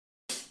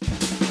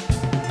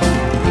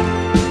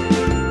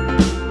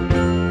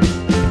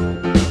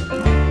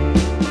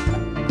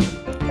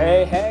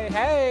Hey, hey,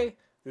 hey!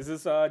 This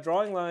is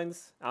Drawing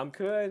Lines. I'm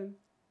Kun.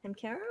 I'm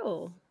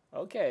Carol.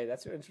 Okay,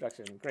 that's your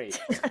introduction. Great.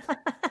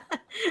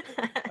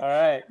 All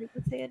right. You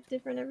can say it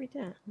different every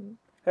time.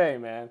 Hey,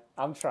 man.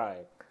 I'm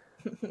trying.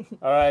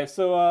 All right.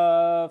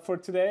 So for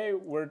today,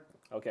 we're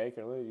okay.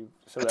 Carolina, you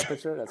show that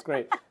picture. That's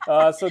great.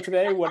 So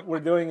today, what we're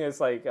doing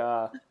is like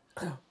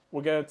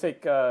we're gonna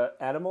take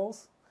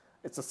animals.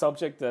 It's a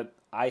subject that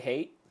I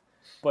hate,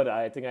 but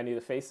I think I need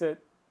to face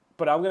it.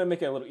 But I'm gonna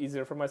make it a little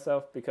easier for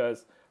myself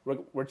because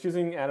we're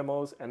choosing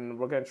animals and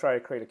we're gonna try to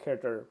create a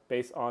character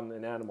based on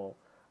an animal.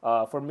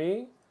 For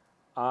me,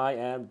 I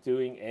am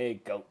doing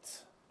a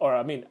goat, or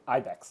I mean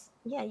ibex.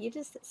 Yeah, you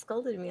just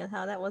scolded me on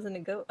how that wasn't a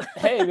goat.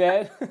 Hey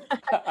man,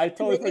 I And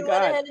totally then you went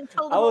forgot. ahead and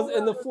told the I whole was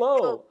in world the it was a flow.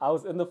 goat. I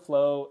was in the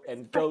flow, and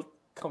Right. goat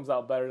comes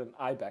out better than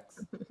ibex.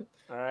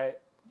 All right,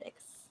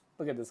 Next.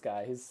 look at this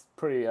guy. He's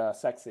pretty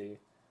sexy.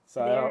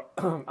 There.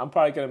 So I'm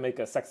probably gonna make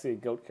a sexy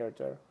goat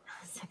character.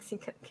 Sexy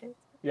cookies.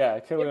 Yeah,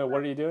 Carolina,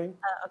 what are you doing?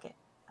 Okay,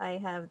 I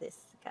have this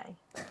guy.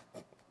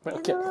 He's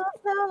Okay. a little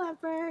snow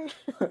leopard.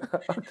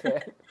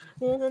 Okay.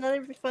 Here's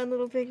another fun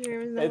little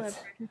picture of a snow It's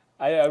leopard.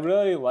 I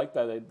really like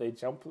that they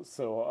jump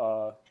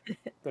so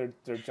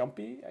they're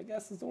jumpy, I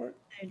guess is the word.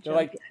 They're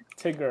like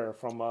Jumpy. Tigger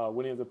from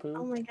Winnie the Oh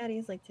Pooh. my god,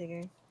 he's like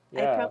Tigger.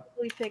 I Yeah.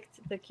 probably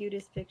picked the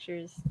cutest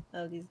pictures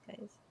of these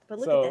guys. But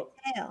look at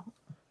that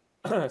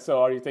So tail.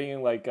 so are you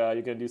thinking like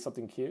you're gonna do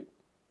something cute?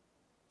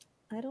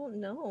 I don't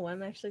know.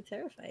 I'm actually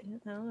terrified.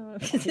 I don't know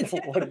what to do.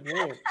 What do you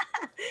mean?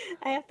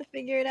 I have to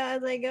figure it out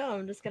as I go.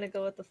 I'm just gonna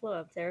go with the flow.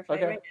 I'm terrified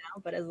Okay. right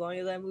now, but as long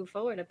as I move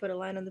forward, I put a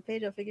line on the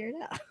page, I'll figure it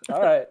out.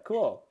 All right,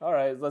 cool. All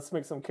right, let's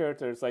make some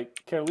characters.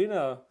 Like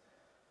Carolina,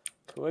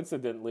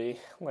 coincidentally,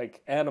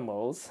 like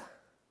animals.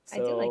 I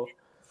do like So it.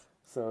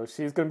 so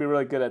she's gonna be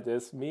really good at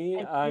this.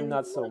 Me, I I'm do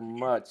not so love it.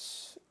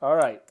 much. All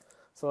right,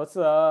 so let's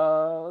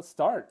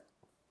start.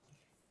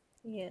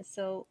 Yeah,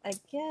 so I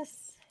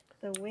guess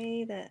the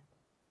way that,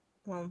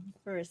 well,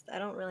 first, I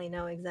don't really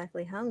know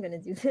exactly how I'm gonna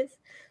do this,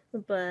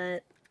 but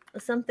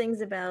some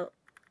things about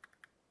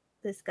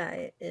this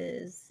guy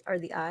are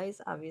the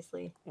eyes,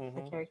 obviously. A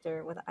Hmm.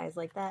 character with eyes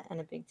like that and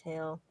a big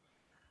tail.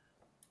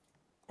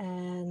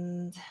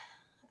 And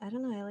I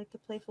don't know, I like the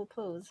playful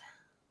pose.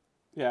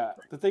 Yeah,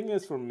 the thing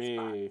is for Spots. me,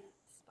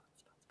 Spots.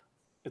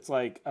 it's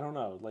like I don't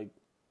know, like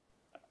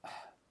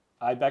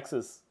ibex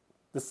is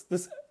this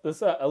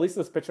at least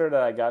this picture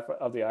that I got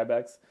of the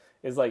ibex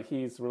is like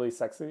he's really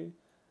sexy,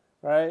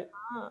 right?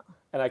 Ah.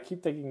 And I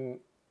keep thinking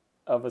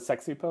of a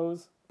sexy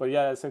pose, but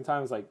yeah, at the same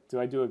time, it's like, do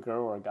I do a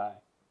girl or a guy?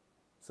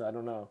 So I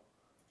don't know.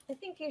 I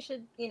think you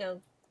should,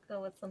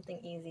 go with something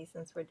easy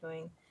since we're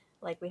doing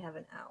like we have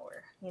an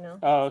hour.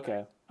 Oh,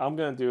 okay. I'm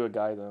gonna do a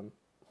guy then.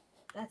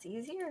 That's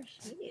easier.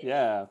 Sheesh.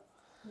 Yeah.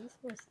 He's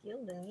more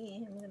skilled than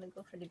me. I'm gonna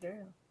go for the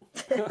girl.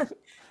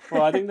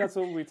 Well, I think that's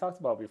what we talked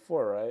about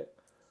before, right?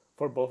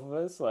 For both of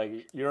us, like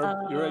you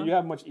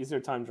have much easier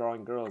time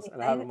drawing girls,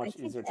 and I have a I much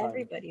think easier time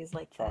everybody's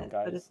like drawing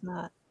that, but guys. it's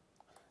not.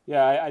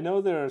 Yeah, I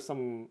know there's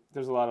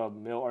a lot of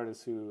male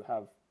artists who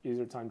have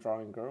easier time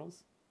drawing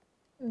girls,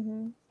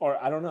 Hmm. or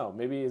I don't know.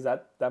 Maybe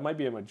that might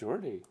be a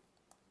majority.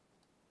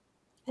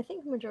 I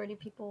think majority of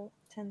people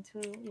tend to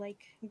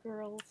like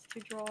girls to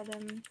draw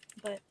them,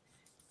 but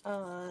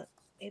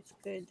it's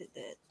good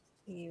that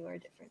you are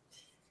different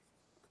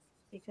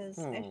because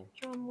I Hmm. should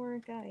draw more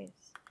guys.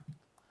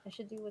 I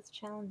should do what's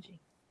challenging.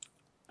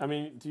 I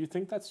mean, do you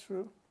think that's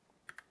true?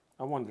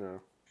 I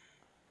wonder.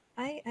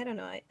 I don't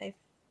know. I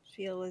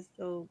feel as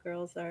though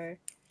girls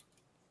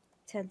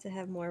tend to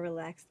have more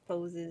relaxed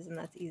poses, and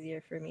that's easier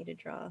for me to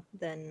draw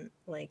than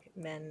like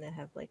men that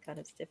have like kind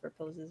of stiffer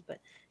poses. But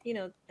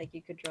like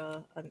you could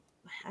draw.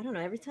 I don't know.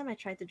 Every time I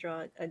tried to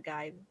draw a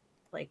guy,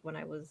 like when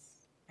I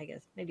was, I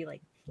guess maybe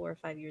like 4 or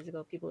 5 years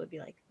ago, people would be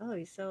like, "Oh,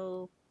 he's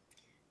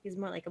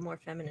more like a more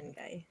feminine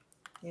guy,"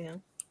 you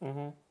know.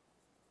 Hmm.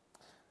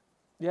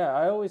 Yeah,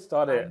 I always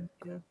thought it.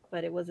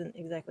 But it wasn't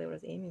exactly what I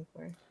was aiming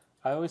for.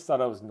 I always thought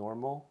I was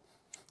normal,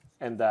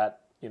 and that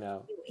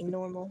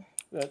Normal.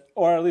 that,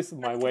 or at least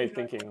my That's way of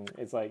enjoyable. thinking,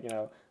 it's like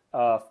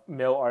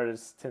male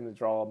artists tend to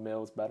draw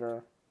males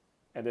better,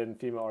 and then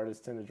female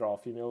artists tend to draw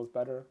females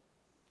better.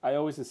 I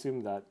always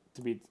assumed that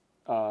to be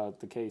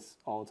the case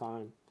all the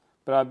time,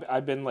 but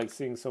I've been like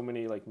seeing so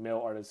many like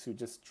male artists who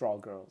just draw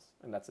girls,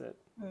 and that's it.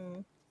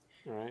 Hmm.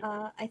 All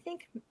right. I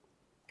think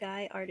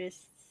guy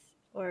artists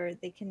or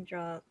they can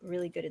draw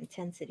really good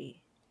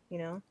intensity, you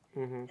know,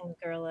 Mm-hmm. and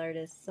girl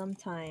artists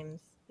sometimes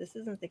this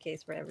isn't the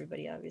case for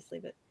everybody, obviously,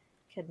 but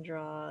can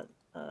draw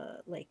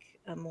like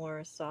a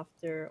more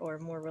softer or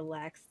more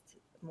relaxed,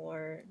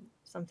 more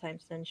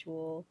sometimes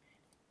sensual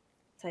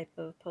type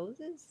of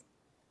poses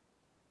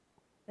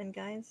than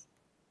guys.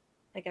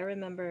 Like I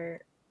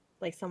remember,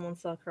 like someone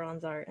saw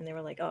Karan's art and they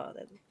were like, "Oh,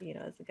 that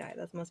that's a guy.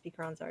 That must be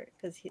Karan's art,"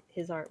 because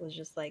his art was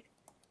just like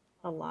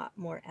a lot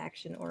more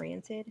action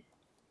oriented.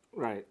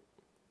 Right.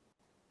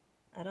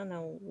 I don't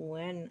know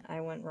when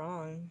I went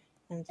wrong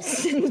and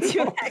just didn't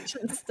do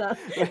action stuff.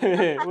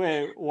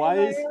 Wait. Why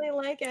 'Cause I is really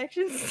like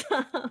action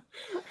stuff.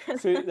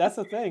 see? That's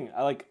the thing.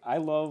 I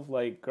love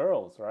like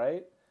girls,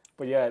 right?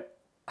 But yet,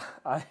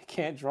 I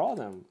can't draw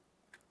them.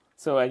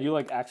 So and you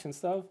like action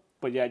stuff,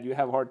 but yet you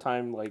have a hard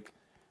time like,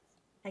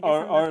 I guess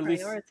I'm not or at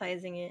least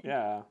prioritizing it.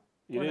 yeah,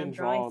 you When I'm didn't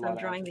drawing, draw a so I'm lot of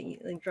drawing action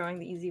stuff. like drawing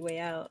the easy way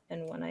out,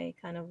 and when I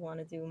kind of want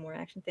to do more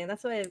action thing,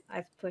 that's why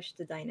I've pushed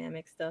the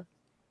dynamic stuff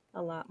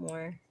a lot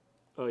more.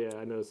 Oh yeah,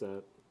 I noticed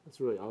that. That's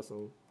really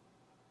awesome.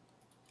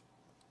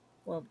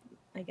 Well,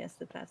 I guess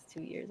the past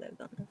 2 years I've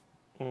done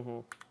that. Hmm.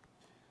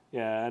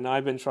 Yeah, and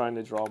I've been trying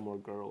to draw more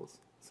girls.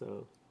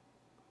 So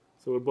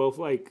we're both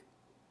like,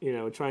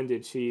 trying to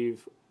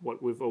achieve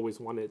what we've always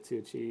wanted to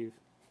achieve.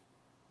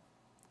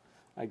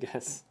 I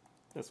guess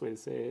that's the way to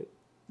say it.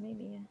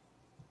 Maybe yeah.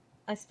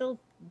 I still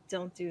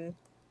don't do.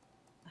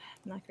 I'm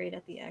not great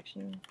at the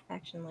action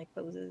like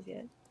poses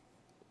yet.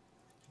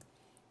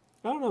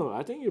 I don't know.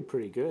 I think you're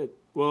pretty good.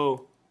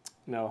 Well,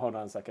 no, hold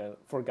on a second.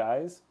 For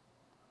guys,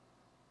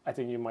 I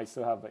think you might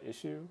still have an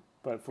issue,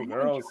 but I haven't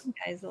drawn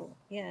guys.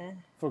 Yeah,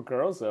 for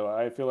girls though,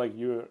 I feel like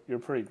you're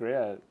pretty great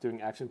at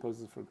doing action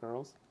poses for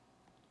girls.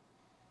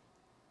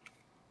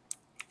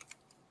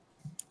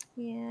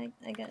 yeah.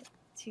 I got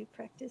to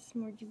practice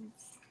more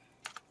dudes.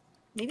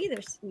 Maybe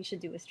we should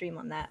do a stream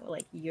on that.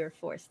 Like you're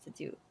forced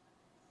to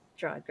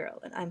draw a girl,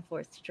 and I'm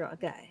forced to draw a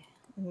guy,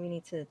 and we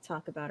need to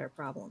talk about our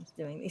problems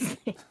doing these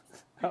things.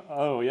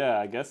 Oh yeah,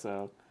 I guess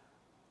so.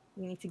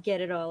 We need to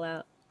get it all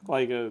out.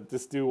 Like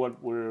just do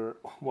what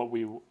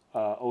we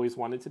always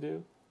wanted to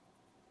do.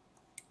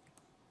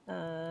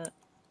 Uh,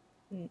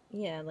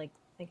 yeah, like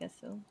I guess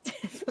so.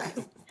 It's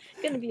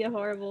gonna be a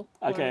horrible,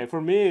 Okay,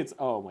 for me it's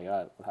oh my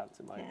god, what happened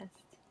to my cast.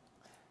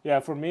 yeah,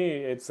 for me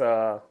it's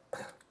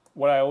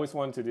what I always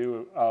wanted to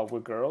do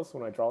with girls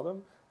when I draw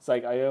them. It's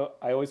like I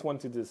always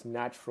want to do this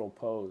natural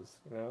pose,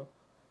 you know.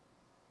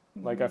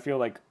 Like I Mhm. feel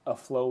like a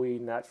flowy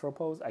natural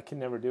pose, I can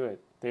never do it.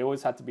 They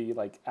always have to be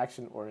like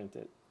action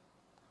oriented.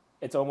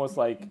 It's almost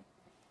like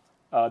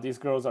these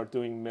girls are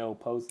doing male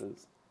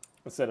poses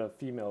instead of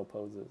female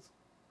poses.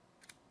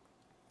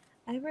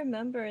 I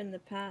remember in the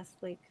past,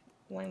 like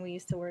when we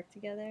used to work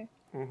together,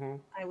 Mm-hmm.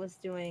 I was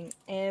doing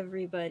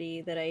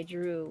everybody that I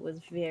drew was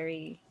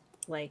very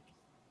like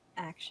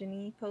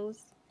actiony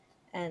posed,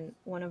 and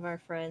one of our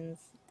friends,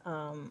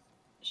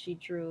 she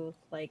drew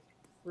like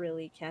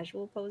really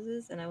casual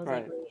poses, and I was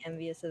like Right. really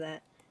envious of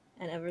that.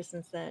 And ever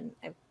since then,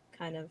 I've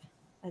kind of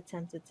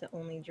attempted to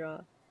only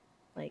draw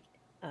like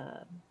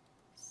uh,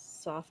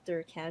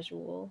 softer,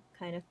 casual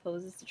kind of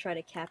poses to try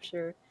to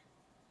capture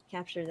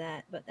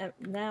that. But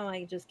now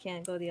I just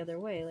can't go the other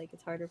way. Like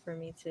it's harder for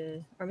me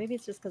to, or maybe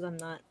it's just because I'm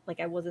not like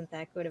I wasn't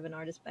that good of an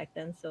artist back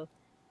then, so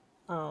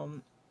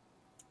um,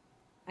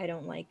 I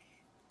don't like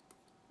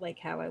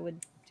how I would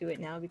do it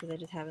now because I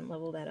just haven't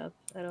leveled that up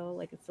at all.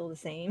 Like it's still the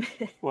same.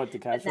 What, the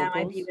But casual now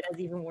I view pose? it as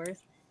even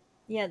worse.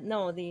 Yeah,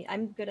 no, the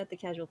I'm good at the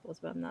casual pose,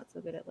 but I'm not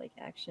so good at like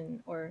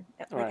action or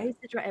like I Right.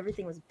 used to draw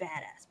everything was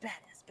badass,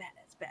 badass,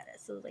 badass,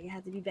 badass. So like it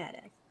had to be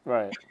badass.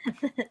 Right.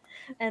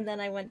 And then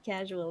I went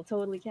casual,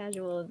 totally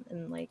casual,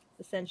 and like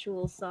the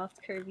sensual, soft,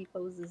 curvy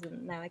poses,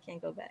 and now I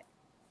can't go back.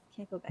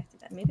 Can't go back to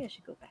that. Maybe I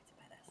should go back to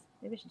badass.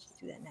 Maybe I should just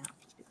do that now.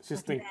 Just be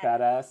Just fucking think badass.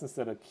 badass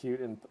instead of cute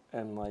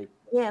and like.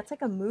 Yeah, it's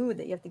like a mood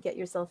that you have to get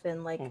yourself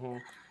in. Like Mm-hmm.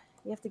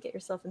 you have to get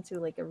yourself into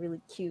like a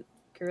really cute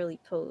girly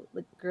pose,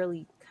 like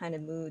girly kind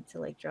of mood to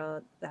like draw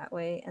that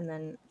way, and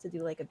then to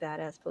do like a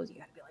badass pose, you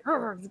gotta be like,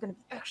 "Rrr, there's gonna be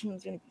action,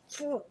 there's gonna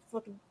be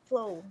fucking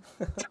flow."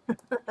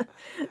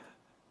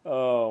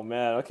 Oh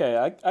man. Okay,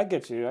 I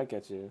get you. I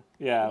get you.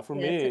 Yeah. For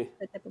Yeah, it's like me,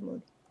 that type of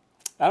mood.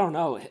 I don't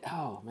know.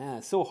 Oh man,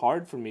 it's so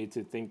hard for me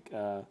to think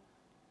to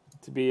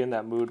be in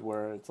that mood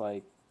where it's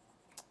like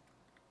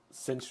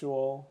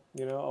sensual,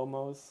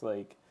 almost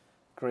like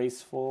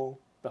graceful.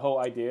 The whole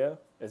idea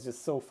is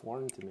just so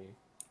foreign to me.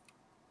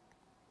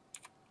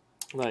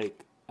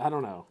 Like, I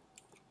don't know.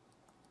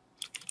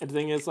 And the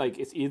thing is, like,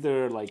 it's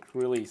either like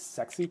really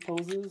sexy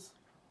poses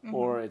Hmm.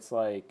 or it's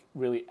like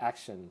really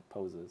action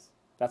poses.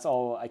 That's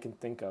all I can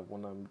think of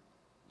when I'm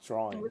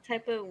drawing.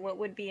 What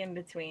would be in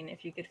between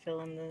if you could fill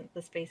in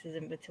the spaces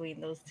in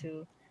between those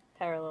two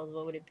parallels?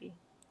 What would it be?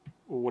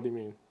 What do you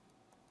mean?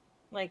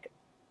 Like,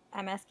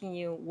 I'm asking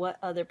you, what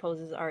other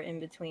poses are in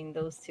between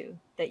those two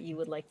that you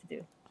would like to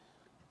do?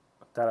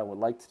 That I would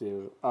like to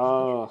do.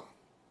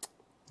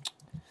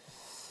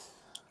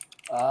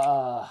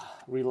 Yeah.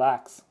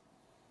 Relax.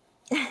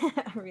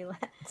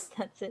 Relax.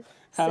 That's it.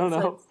 I So, don't so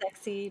know. it's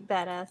sexy,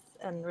 badass,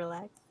 and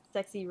relaxed.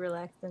 Sexy,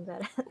 relaxed, and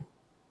badass.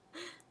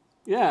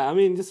 Yeah, I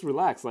mean, just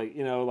relax. Like,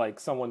 like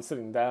someone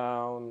sitting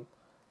down,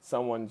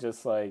 someone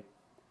just like,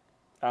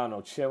 I don't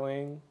know,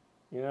 chilling,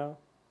 you know?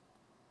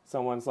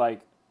 Someone's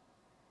like,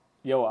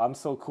 yo, I'm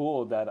so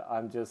cool that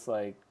I'm just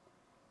like,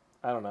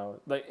 I don't know.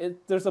 Like,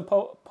 there's a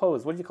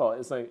pose. What do you call it?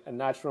 It's like a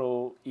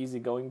natural,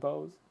 easygoing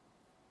pose.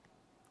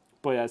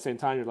 But at the same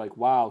time, you're like,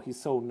 wow, he's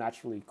so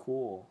naturally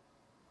cool.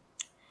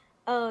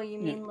 Oh, you You,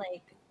 mean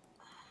like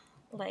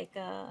blase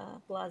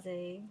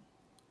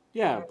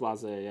yeah, or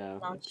blase, yeah.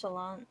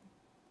 nonchalant?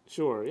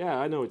 Sure, yeah,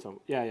 I know what you're talking.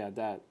 Yeah, yeah,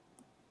 that.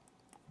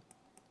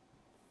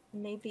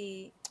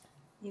 Maybe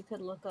you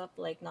could look up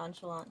like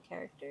nonchalant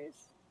characters,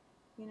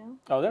 you know?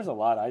 Oh, there's a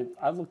lot.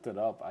 I've looked it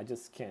up. I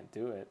just can't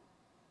do it.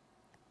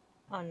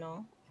 Oh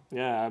no.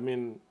 Yeah, I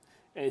mean,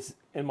 it's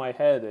in my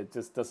head. It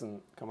just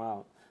doesn't come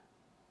out.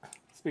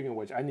 Speaking of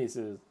which, I need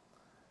to.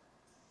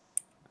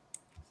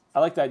 I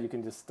like that you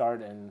can just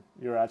start and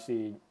you're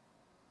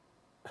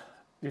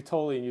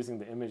totally using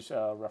the image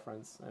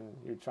reference and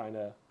you're trying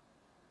to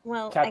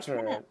Well, capture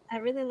it. I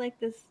really like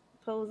this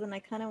pose, and I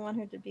kind of want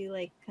her to be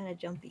like kind of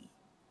jumpy.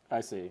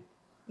 I see.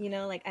 You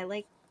know, like I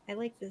like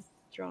this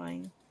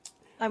drawing.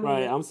 I mean,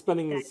 Right. this I'm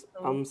spending. guy's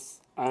pose.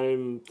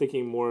 I'm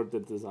thinking more of the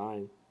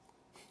design.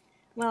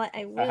 Well,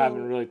 I I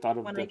haven't will really thought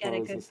of when I the get a pose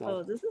and good stuff.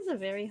 pose. This is a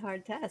very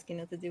hard task, you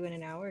know, to do in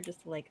an hour,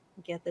 just to like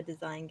get the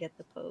design, get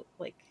the pose.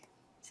 Like,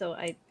 so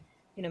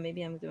you know,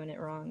 maybe I'm doing it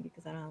wrong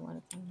because I don't have a lot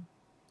of time.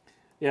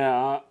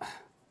 Yeah.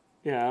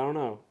 Yeah. I don't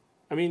know.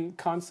 I mean,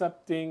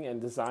 concepting and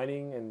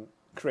designing and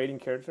creating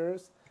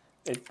characters,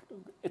 it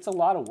it's a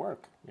lot of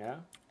work. Yeah.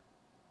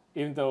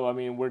 Even though I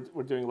mean we're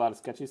doing a lot of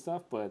sketchy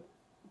stuff, but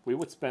we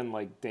would spend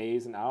like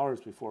days and hours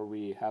before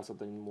we have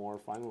something more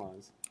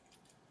finalized.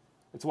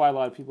 It's why a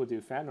lot of people do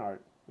fan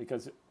art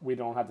because we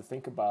don't have to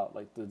think about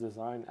like the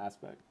design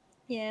aspect.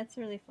 Yeah, it's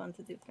really fun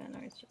to do fan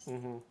art. It's just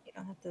Mm-hmm. you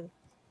don't have to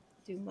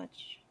do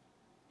much.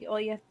 All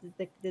you have to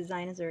the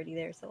design is already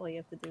there, so all you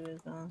have to do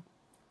is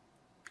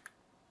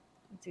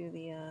do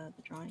the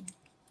drawing.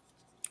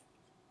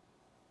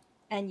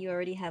 And you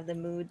already have the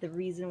mood, the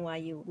reason why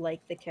you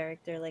like the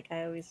character. Like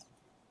I always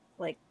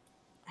like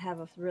have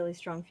a really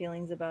strong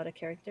feelings about a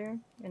character,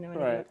 and when I do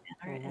a Right.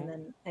 fan art, Mm-hmm. and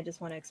then I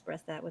just want to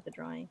express that with the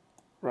drawing.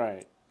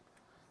 Right.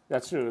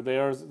 That's true.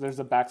 There's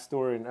a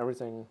backstory and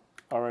everything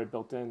already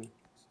built in.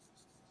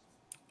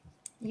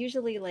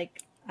 Usually,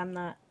 like I'm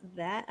not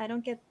that I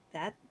don't get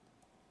that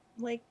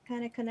like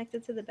kind of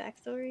connected to the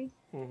backstory.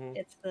 Mm-hmm.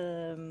 It's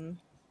the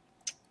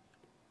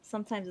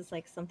sometimes it's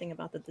like something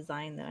about the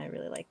design that I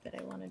really like that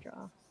I want to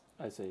draw.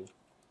 I see.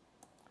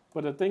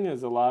 But the thing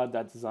is, a lot of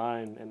that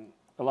design and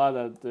a lot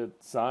of the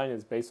design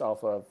is based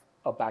off of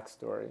a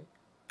backstory,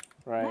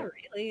 Not right?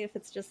 really. If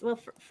it's just well,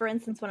 for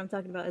instance, what I'm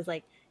talking about is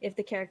like if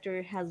the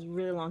character has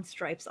really long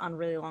stripes on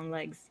really long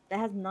legs, that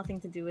has nothing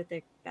to do with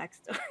their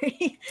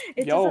backstory.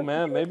 It just Yo, has to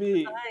man, do with the maybe.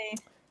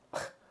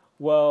 design.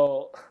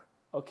 Well,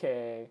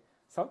 okay.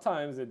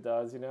 Sometimes it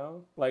does, you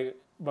know. Like,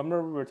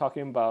 remember we were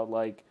talking about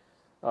like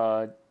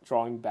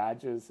drawing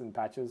badges and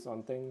patches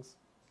on things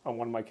on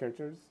one of my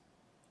characters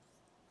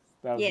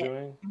that I was Yeah.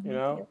 doing, you Yep.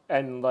 know,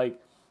 and like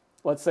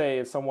let's say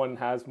if someone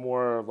has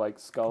more like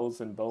skulls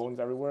and bones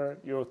everywhere,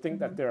 you'll think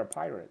that Hmm. they're a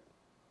pirate.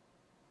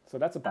 So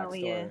that's a Oh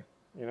yeah. backstory,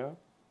 you know?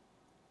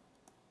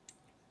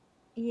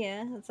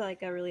 Yeah, that's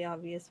like a really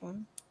obvious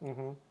one.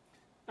 Mm-hmm.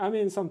 I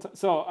mean,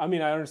 so I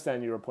mean, I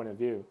understand your point of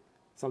view.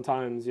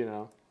 Sometimes, you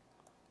know,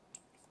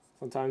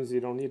 sometimes you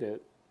don't need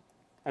it.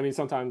 I mean,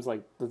 sometimes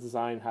like the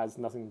design has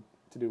nothing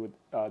to do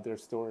with their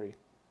story.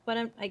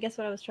 But I guess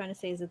what I was trying to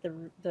say is that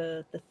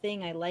the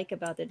thing I like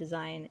about the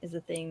design is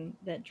the thing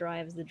that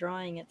drives the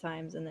drawing at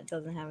times, and that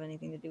doesn't have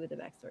anything to do with the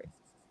backstory.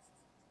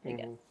 I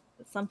guess. Mm-hmm.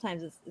 But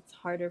sometimes it's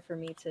harder for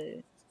me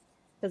to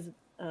because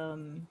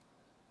um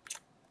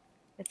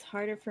it's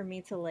harder for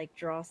me to like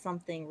draw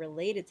something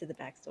related to the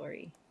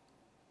backstory.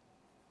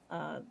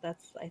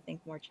 That's I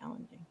think more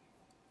challenging.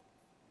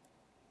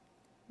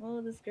 Oh,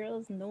 this girl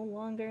is no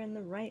longer in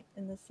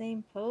the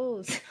same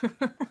pose.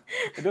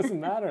 It doesn't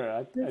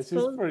matter. This It's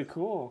just pose, pretty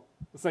cool.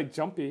 It's like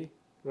jumpy,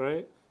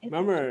 right? it's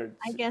Remember,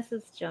 I guess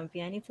it's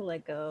jumpy. I need to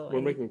let go. I we're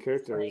need making to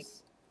just like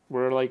characters.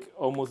 We're like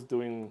almost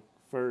doing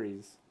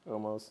furries,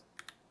 almost,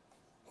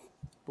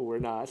 but we're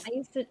not.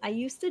 I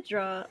used to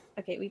draw.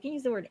 Okay, we can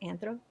use the word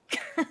anthro.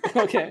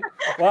 Okay.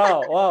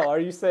 Wow. Wow. Are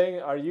you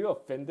saying? Are you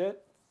offended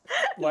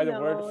by the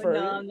word No, no, furry?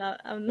 I'm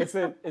not. I'm not.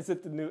 Is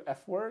it the new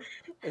F word?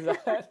 Is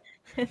that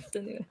It's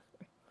the new.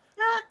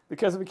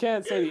 because we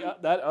can't say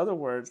that other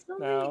word So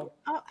many. now?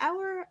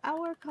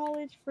 Our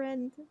college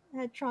friend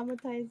had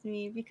traumatized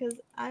me because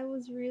I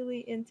was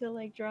really into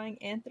like drawing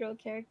anthro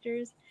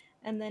characters,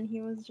 and then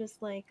he was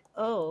just like,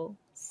 "Oh,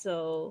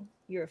 so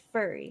you're a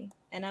furry,"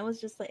 and I was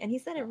just like, and he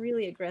said it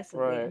really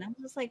aggressively, and Right. I was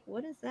just like,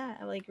 "What is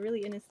that?" Like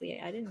really innocently,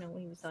 I didn't know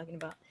what he was talking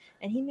about,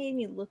 and he made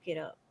me look it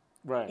up.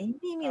 Right. And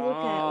he made me look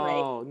at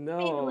Oh he made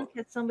me no. look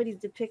at somebody's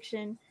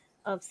depiction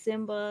of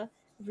Simba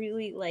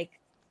really like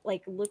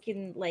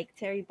looking like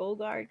Terry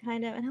Bogard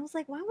kind of, and I was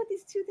like, why would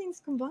these two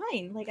things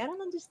combine? Like I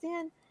don't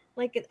understand.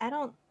 I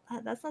don't.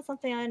 That's not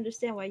something I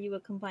understand why you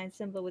would combine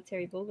Simba with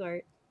Terry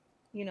Bogard.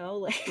 You know,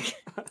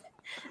 like,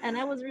 and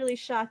I was really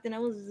shocked, and I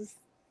was just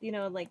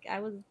like I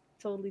was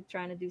totally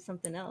trying to do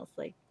something else,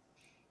 like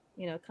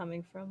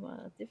coming from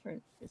a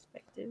different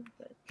perspective,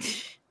 but.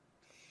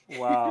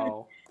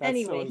 Wow. That's so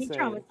Anyway, he insane.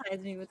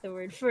 traumatized me with the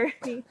word furry.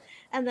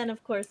 And then,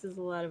 of course, there's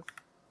a lot of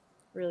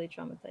really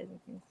traumatizing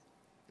things.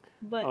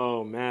 But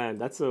Oh man,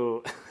 that's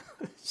so.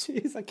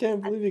 Jeez, I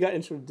can't believe you got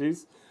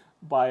introduced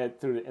by it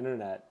through the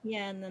internet.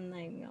 yeah, and then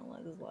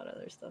there's a lot of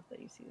other stuff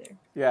that you see there.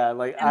 Yeah,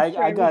 like I'm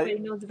sure I got. everybody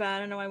knows about. I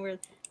don't know why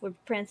we're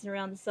prancing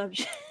around the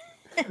subject.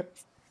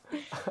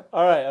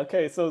 All right,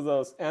 okay. So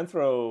those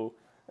anthro.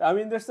 I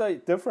mean, there's a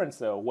difference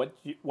though.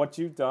 What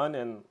you've done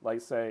in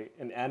like say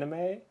in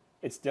anime,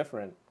 it's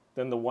different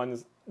than the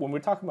ones when we're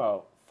talking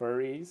about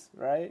furries,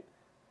 right?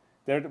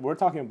 We're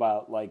talking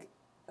about like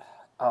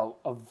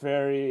a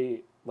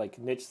very like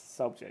niche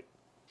subject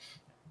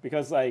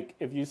because like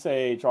if you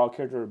say draw a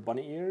character with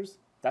bunny ears,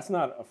 that's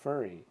not a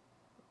furry,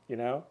 you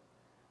know.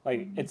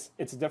 Like Mm.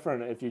 it's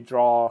different if you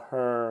draw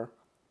her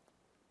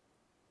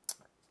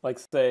like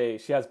say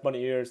she has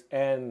bunny ears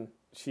and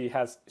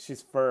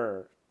she's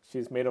fur,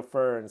 she's made of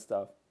fur and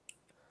stuff,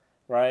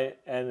 right?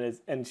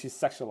 And she's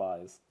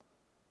sexualized,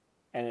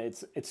 and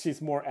it's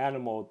she's more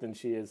animal than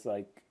she is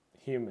like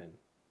human,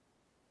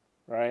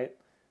 right?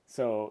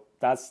 So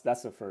that's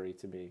a furry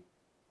to me.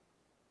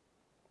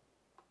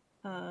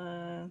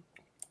 Uh,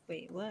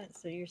 wait, what?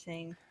 So you're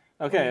saying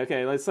when Okay,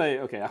 okay. Let's say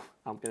okay,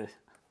 I'm gonna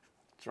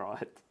draw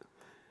it,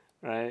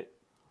 right?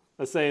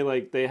 Let's say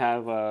like they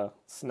have a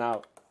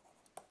snout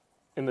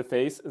in the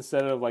face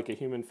instead of like a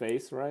human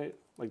face, right?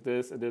 Like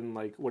this, and then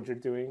like what you're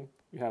doing,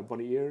 you have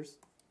bunny ears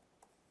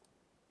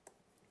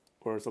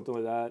or something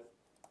like that,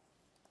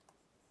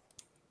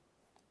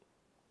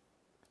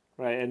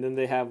 right? And then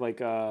they have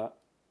like a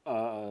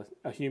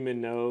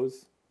human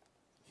nose,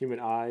 human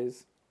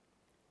eyes,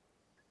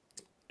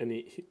 and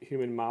the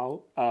human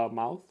mouth,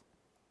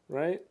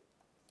 right?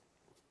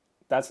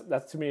 That's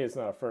to me, it's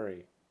not a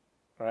furry,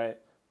 right?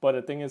 But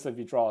the thing is, if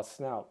you draw a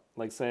snout,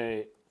 like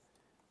say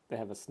they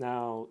have a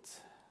snout,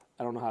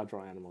 I don't know how to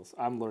draw animals.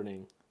 I'm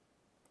learning.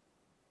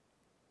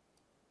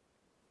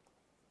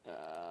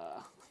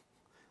 Uh,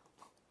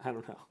 I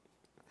don't know,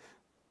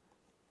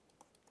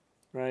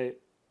 right?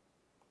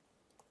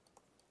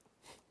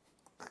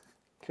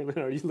 Kevin,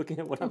 are you looking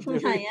at what I'm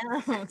doing? I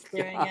am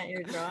staring at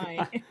your drawing.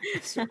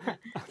 I'm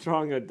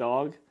drawing a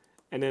dog,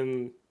 and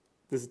then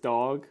this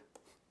dog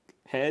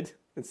head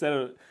instead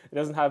of it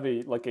doesn't have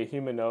a like a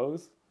human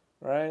nose,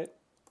 right?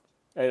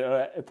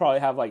 It probably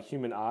have like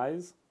human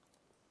eyes,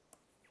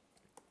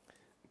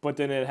 but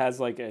then it has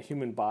like a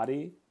human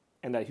body,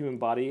 and that human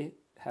body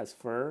has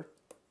fur,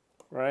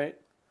 right?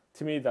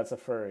 To me, that's a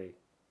furry,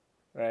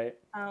 right?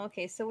 Oh,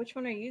 okay. So which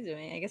one are you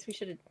doing? I guess we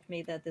should have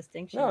made that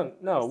distinction No,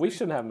 no, this we time.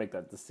 shouldn't have make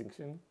that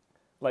distinction.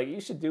 Like you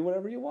should do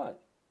whatever you want,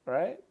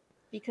 right?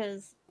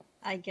 Because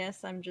I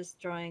guess I'm just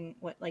drawing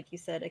what, like you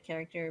said, a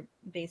character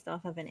based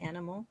off of an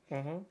animal.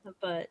 Mm-hmm.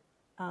 But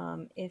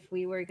if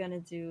we were gonna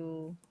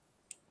do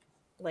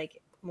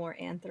like more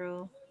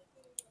anthro,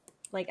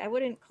 like I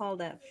wouldn't call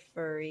that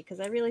furry because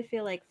I really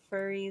feel like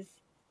furry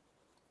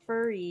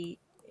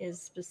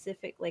is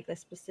specific, like a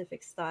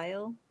specific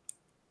style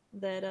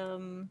that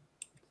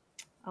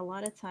a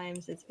lot of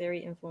times it's very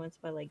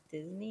influenced by like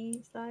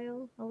Disney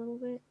style a little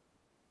bit.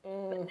 But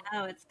Mm,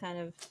 now it's kind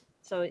of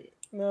so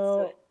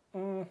no,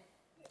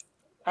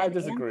 I an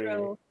disagree.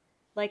 anthro,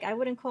 like I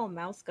wouldn't call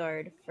mouse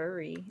guard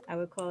furry. I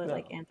would call it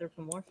like No,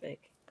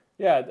 anthropomorphic.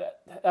 yeah,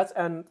 that's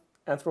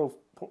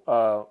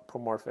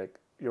anthropomorphic.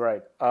 You're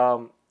right.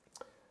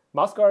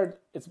 Mouse guard,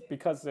 it's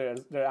because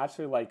they're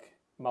actually like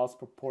mouse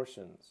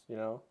proportions, you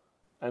know,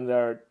 and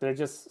they're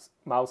just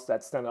mouse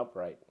that stand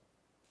upright.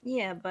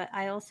 Yeah, but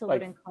I also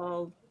Like wouldn't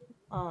call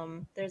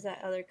there's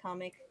that other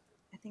comic,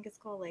 I think it's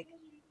called like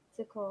what's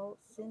it called?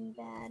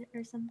 Sinbad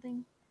or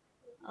something?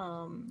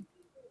 Um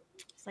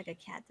it's like a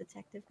cat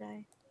detective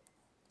guy.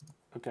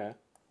 okay,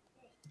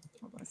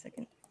 Hold on a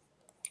second.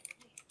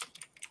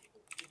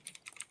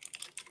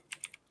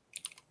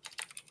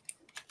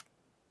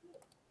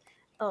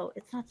 Oh,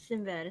 it's not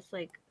Sinbad, it's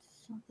like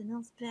something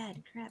else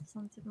bad. Crap, it's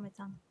on the tip of my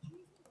tongue.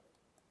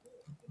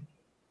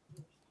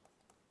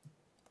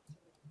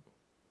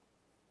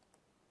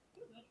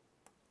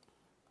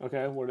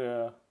 okay. What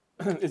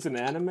it's an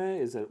anime?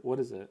 Is it what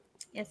is it?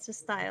 It's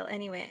just style.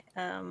 Anyway,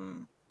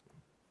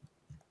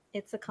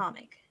 it's a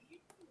comic.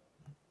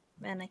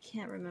 Man, I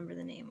can't remember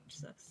the name, which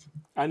sucks.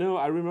 I know.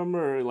 I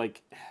remember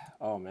like,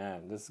 oh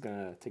man, this is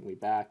gonna take me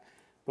back.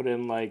 But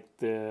in like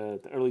the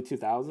early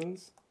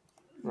 2000s,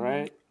 Mm-hmm.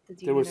 right? The There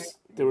Demon was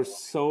Knight. there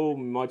was so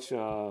much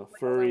furry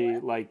like You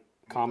mean the one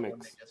they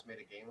comics. just made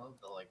a game of,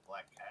 the like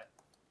black cat?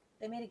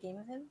 They made a game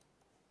of him?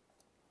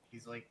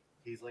 He's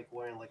like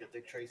wearing like a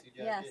Dick Tracy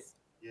jacket. Yes.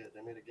 Yeah,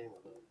 they made a game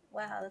of it.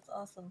 Wow, that's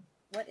awesome.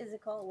 What is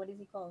it called? What is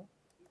he called?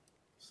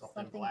 Something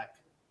Something- black.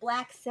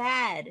 Black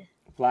Sad.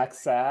 Black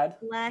Sad.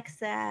 Black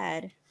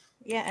Sad.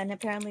 Yeah, and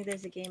apparently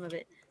there's a game of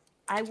it.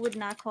 I would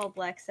not call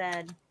Black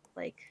Sad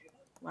like,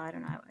 well, I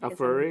don't know. I A guess I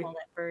furry? wouldn't call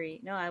that furry.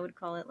 No, I would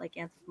call it like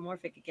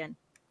anthropomorphic again.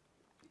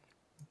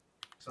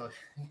 So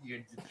you're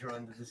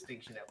drawing the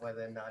distinction at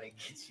whether or not it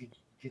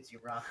gets you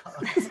rock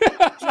hard.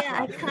 Yeah,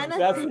 I kind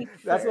of think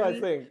That's what I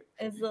furry think.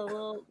 is a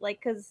little like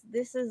because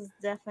this is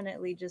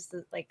definitely just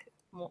like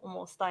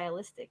more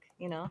stylistic,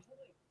 you know,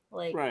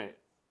 like Right.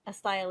 a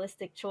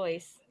stylistic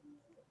choice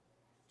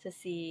to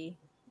see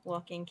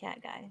walking cat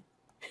guy.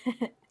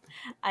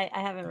 I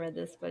haven't read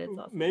this, but it's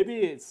awesome. Maybe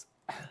it's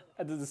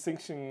the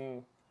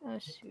distinction. Oh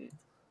shoot!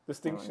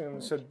 Distinction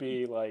should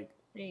be like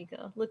There you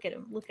go. Look at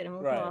him. Look at him.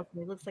 Look Right. how awesome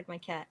he looks like my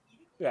cat.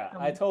 yeah. Oh,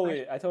 I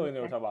totally fresh. know what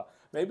you're talking about.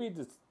 Maybe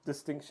the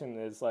distinction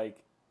is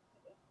like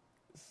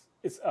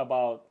it's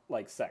about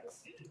like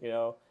sex. You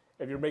know,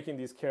 if you're making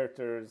these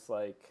characters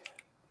like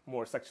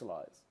more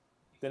sexualized,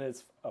 then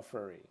it's a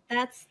furry.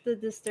 That's the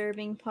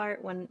disturbing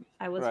part. When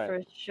I was Right.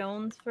 first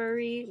shown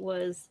furry,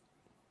 was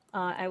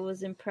I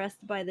was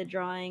impressed by the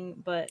drawing,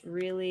 but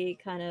really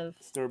kind of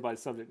Stirred by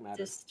subject matter.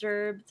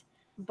 disturbed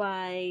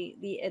by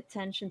the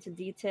attention to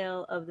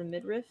detail of the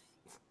midriff.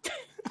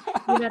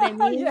 You know what I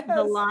mean?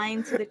 The Yes.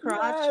 line to the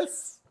crotch.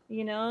 Yes.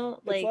 You know,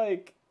 It's like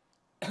like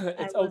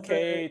I it's was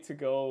okay to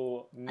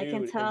go I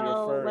can nude if you're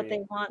tell what furry. they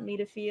want me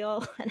to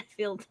feel, and I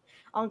feel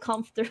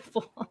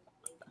uncomfortable.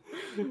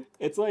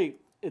 It's like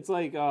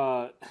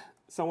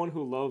someone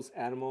who loves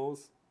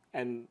animals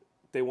and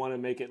they want to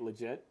make it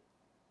legit.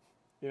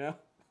 You know,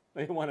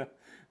 they want to.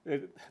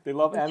 They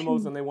love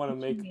animals and they want to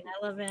What you make. mean?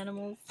 I love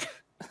animals.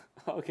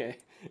 Okay,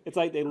 it's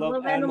like they I love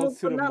love animals, animals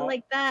to but the. not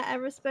like that. I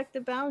respect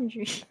the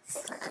boundaries.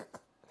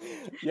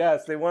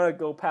 Yes, they want to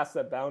go past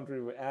that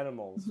boundary with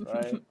animals,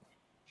 right?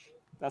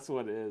 That's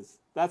what it is.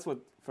 That's what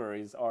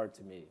furries are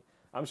to me.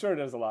 I'm sure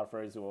there's a lot of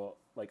furries who will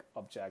like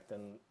object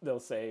and they'll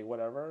say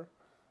whatever,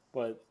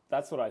 but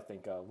that's what I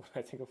think of when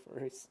I think of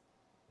furries.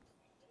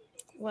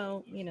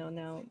 Well,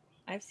 now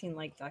I've seen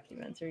like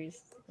documentaries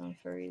on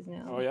furries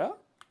now. Oh yeah,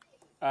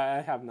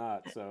 I have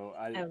not. So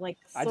I like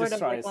I sort just of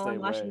try like to while stay I'm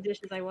washing away.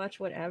 dishes, I watch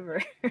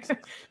whatever.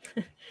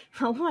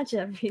 I'll watch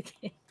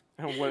everything.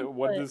 And what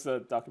But does the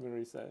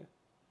documentary say?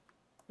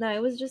 no,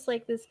 it was just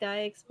like this guy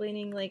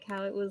explaining like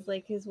how it was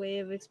like his way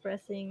of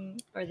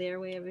expressing or their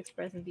way of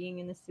expressing being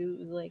in a suit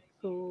was like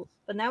cool.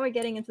 But now we're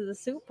getting into the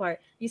suit part.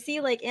 You see,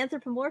 like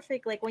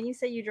anthropomorphic, like when you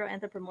say you draw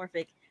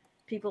anthropomorphic,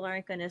 people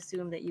aren't going to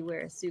assume that you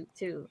wear a suit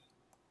too,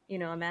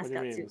 a What do you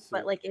mascot mean suit. the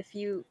But suit? like if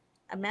you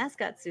a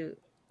mascot suit,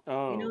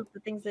 Oh, the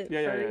things that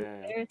yeah. furries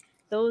wear,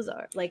 those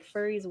are like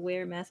furries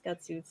wear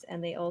mascot suits,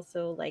 and they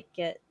also like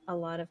get a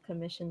lot of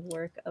commissioned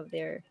work of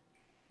their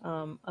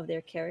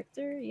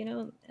character,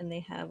 and they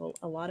have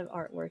a lot of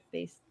artwork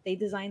based. They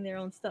design their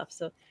own stuff.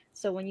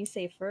 So when you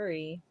say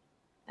furry,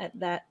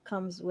 that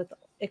comes with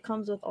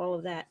all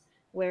of that.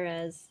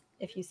 Whereas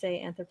if you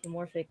say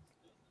anthropomorphic,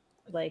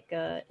 like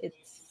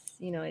it's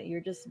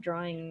you're just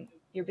drawing.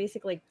 You're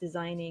basically like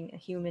designing a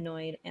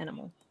humanoid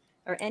animal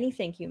or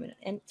anything human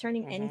and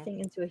turning Mm-hmm. anything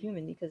into a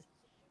human because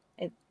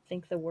I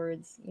think the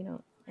words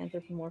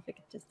anthropomorphic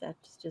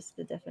that's just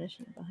the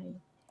definition behind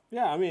it.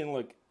 Yeah, I mean,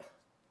 look,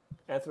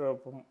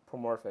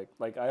 anthropomorphic.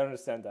 Like I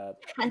understand that.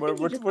 I We're think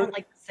you we're, just we're don't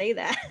like to say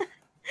that.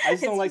 I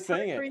just don't It's like just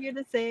hard saying for it. you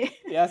to say.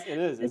 Yes, it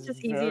is. It's It's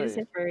just easier to very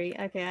say furry.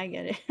 Okay, I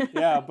get it.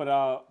 yeah,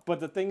 but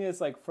the thing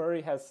is, like,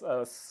 furry has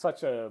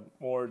such a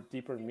more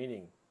deeper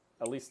meaning,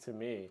 at least to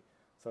me.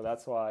 So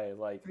that's why,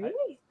 like,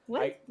 Really?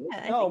 What? I Yeah,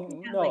 I think we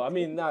no have no. like I two.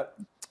 mean,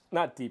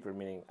 not deeper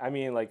meaning. I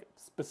mean, like,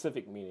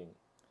 specific meaning.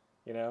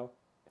 You know,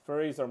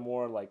 furries are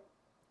more like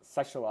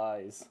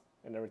sexualized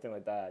and everything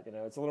like that. You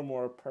know, it's a little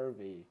more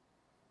pervy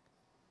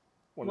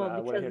Well, when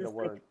I because hear the it's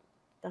like word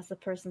that's the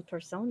person's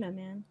persona,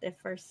 man. Their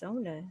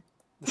persona.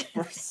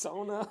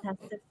 persona.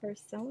 That's their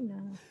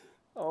persona.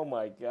 Oh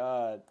my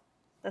god.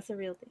 That's a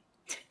real thing.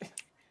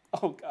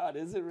 Oh god,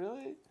 is it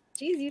really?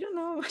 Jeez, you don't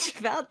know much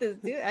about this,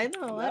 dude. I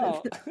know a lot of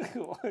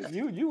No, this.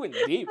 you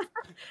went deep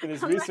in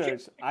this I'm not gonna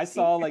research. I say.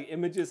 saw like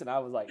images and I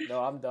was like, no,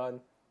 I'm done.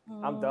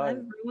 I'm Oh,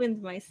 done. I've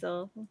ruined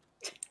myself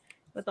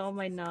with all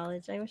my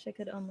knowledge. I wish I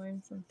could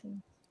unlearn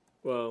something.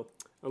 Well,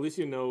 at least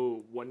you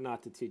know what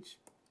not to teach.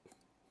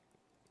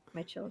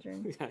 My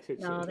children. Yeah, your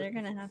No, children. they're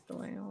gonna have to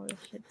learn all this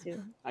shit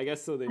too. I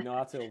guess so they know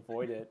how to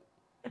avoid it.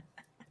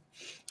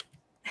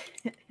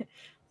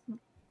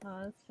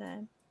 Oh, that's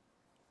sad.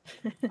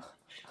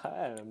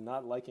 I am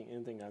not liking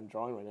anything I'm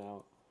drawing right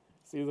now.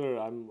 It's either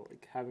I'm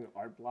like having an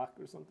art block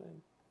or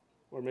something,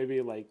 or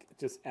maybe like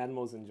just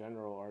animals in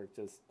general are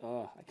just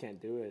I can't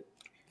do it.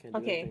 Can't do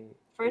Okay, anything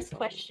first based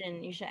on it.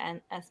 question you should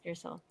ask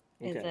yourself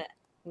is Okay. that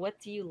what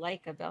do you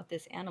like about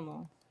this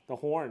animal? The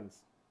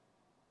horns.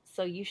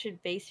 So you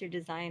should base your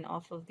design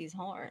off of these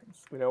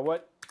horns. You know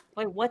what?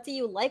 Wait, what do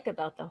you like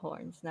about the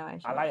horns? Now I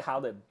I should. like how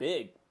they're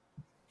big.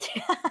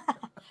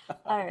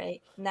 All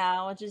right.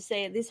 Now I'll just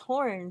say these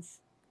horns,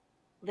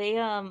 they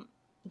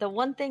the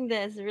one thing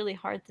that is really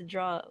hard to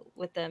draw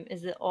with them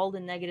is that all the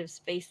negative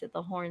space that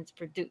the horns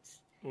produce.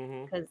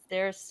 Mm-hmm. Because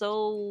they're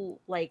so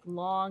like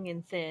long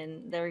and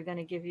thin, they're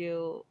gonna give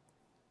you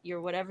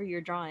your whatever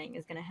you're drawing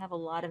is gonna have a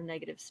lot of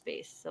negative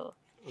space. So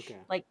Okay.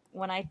 like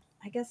when I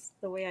guess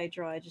the way I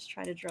draw, I just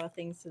try to draw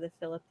things to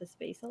fill up the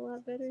space a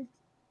lot better.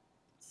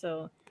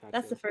 So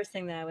that's the Gotcha. first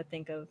thing that I would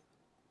think of,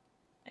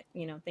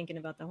 thinking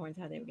about the horns,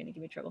 how they were gonna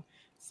give me trouble.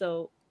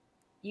 So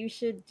you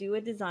should do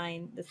a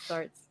design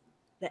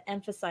that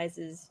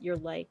emphasizes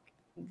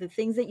the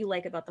things that you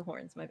like about the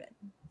horns. My bad.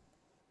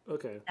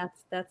 Okay.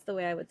 That's the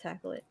way I would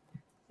tackle it.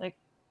 Like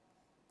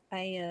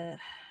I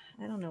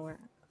don't know where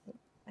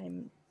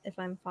I'm if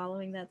I'm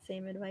following that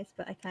same advice,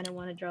 but I kind of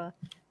want to draw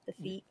the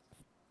feet,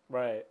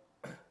 Right.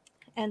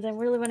 and I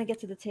really want to get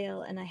to the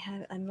tail, and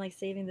I'm like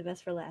saving the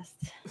best for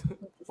last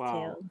with this Wow.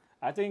 tail.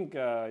 I think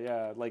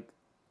yeah, like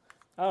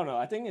I don't know.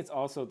 I think it's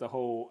also the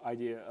whole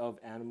idea of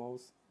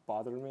animals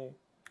bother me.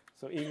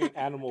 So even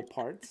animal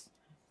parts,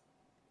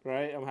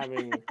 right? I'm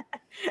having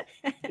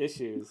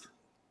issues.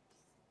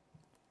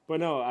 But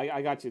no,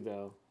 I got you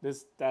though.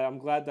 I'm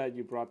glad that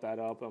you brought that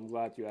up. I'm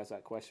glad you asked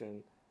that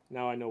question.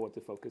 Now I know what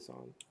to focus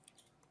on.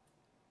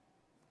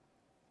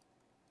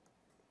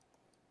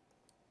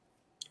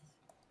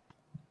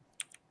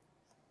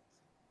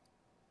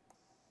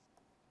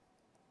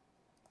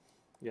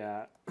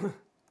 Yeah. I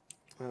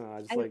don't know, I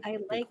just like I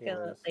big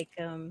horns. like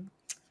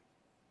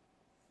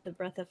the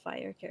Breath of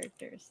Fire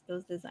characters.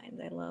 Those designs,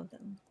 I love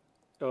them,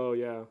 Oh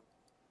yeah.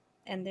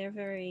 and they're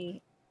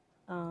very,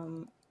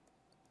 um,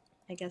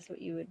 I guess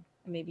what you would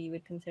maybe you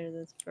would consider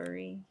this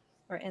furry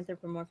or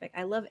anthropomorphic.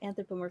 I love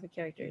anthropomorphic You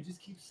characters. just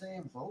keep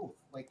saying both.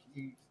 Like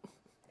you,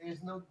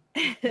 there's no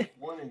just pick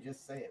one and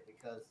just say it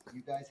because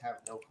you guys have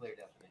no clear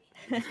definition.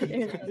 You just keep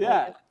There's saying no both.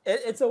 Yeah.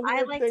 It's a I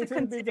weird like thing to to be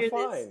consider this.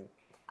 defined.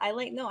 I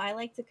like no, I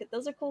like to.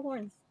 Those are cool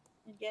horns.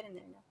 You're getting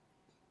there now.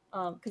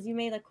 Because you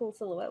made a cool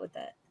silhouette with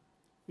that.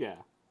 Yeah.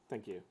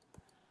 Thank you.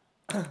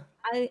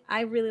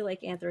 I really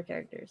like anthro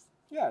characters.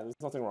 Yeah,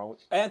 there's nothing wrong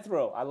with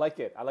anthro. I like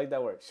it. I like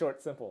that word.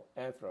 Short, simple.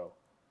 Anthro.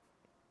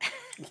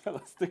 Yeah,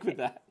 let's stick with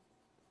that.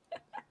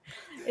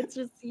 It's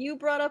just you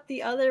brought up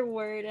the other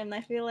word, and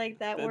I feel like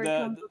that word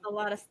comes with a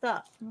lot of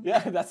stuff. Yeah,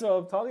 that's what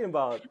I'm talking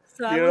about.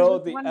 So You I know,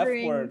 was just the F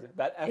wondering word.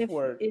 That F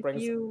word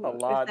brings a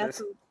if lot.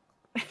 that's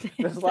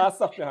There's a lot of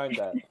stuff behind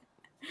that.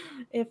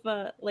 if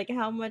like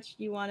how much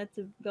you wanted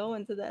to go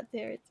into that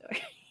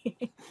territory.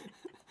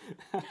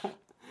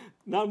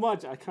 Not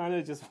much. I kind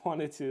of just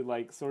wanted to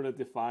like sort of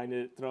define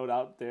it, throw it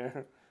out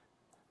there.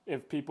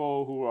 If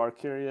people who are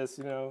curious,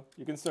 you know,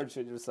 you can search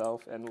it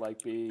yourself and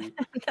like be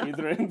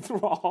either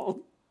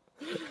enthralled.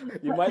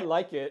 You might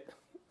like it.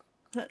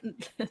 Alright,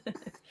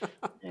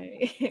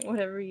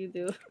 whatever you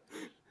do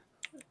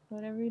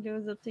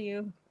is up to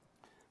you.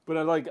 But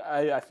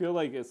I feel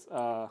like it's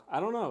I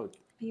don't know.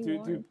 Be Do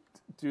warned.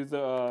 do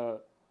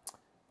the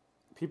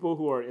people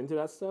who are into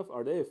that stuff,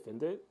 are they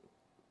offended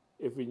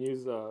if we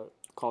use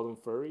call them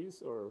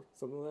furries or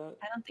something like that?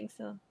 I don't think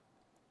so.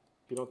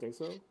 You don't think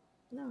so?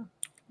 No,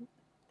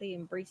 they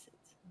embrace it.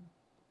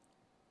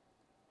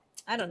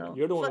 I don't know.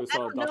 You're the one who I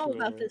saw a don't know about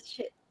documentary. this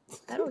shit.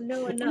 I don't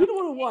know enough. You're the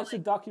one who watched a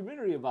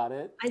documentary about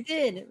it. I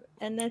did,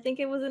 and I think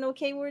it was an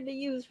okay word to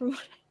use for my.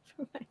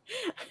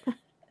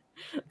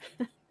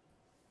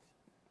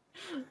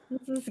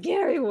 It's a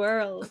scary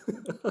world.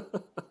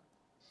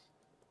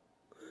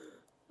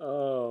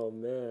 Oh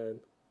man.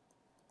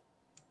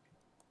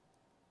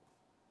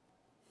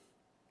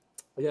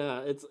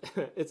 Yeah,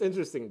 it's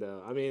interesting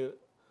though. I mean,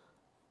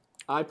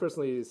 I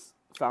personally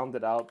found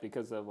it out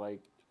because of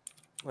like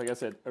I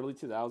said, early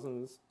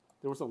 2000s.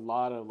 There was a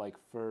lot of like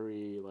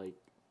furry, like,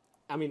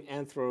 I mean,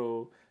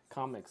 anthro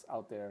comics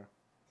out there,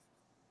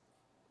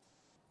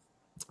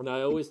 and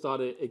I always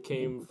thought it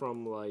came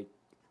from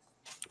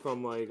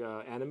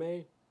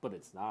anime, but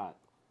it's not.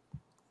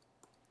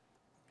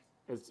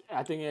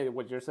 I think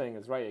what you're saying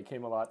is right. It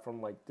came a lot from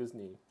like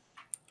Disney.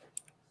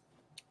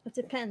 It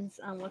depends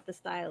on what the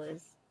style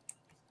is.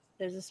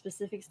 There's a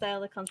specific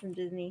style that comes from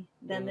Disney.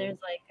 Then there's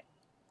like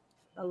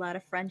a lot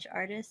of French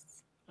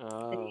artists.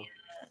 Oh.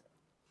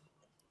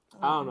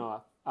 I don't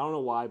know. I don't know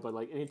why, but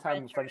like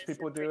anytime French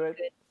people do it,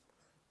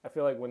 I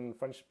feel like when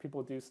French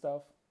people do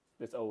stuff,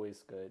 it's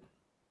always good.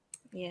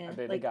 Yeah, And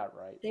they got it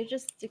right. They're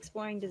just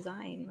exploring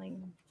design. Like,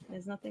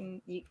 there's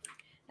nothing.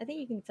 I think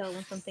you can tell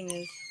when something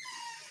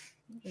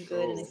is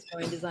good and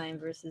exploring design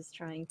versus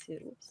trying to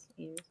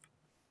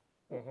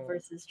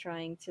versus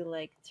trying to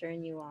like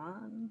turn you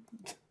on,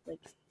 like.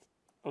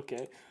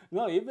 Okay.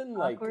 No, even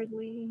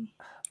awkwardly.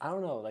 Like I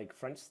don't know, like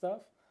French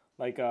stuff,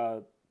 like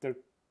they're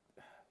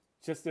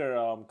just their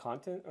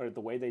content or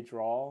the way they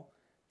draw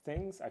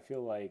things. I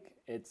feel like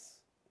it's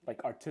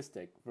like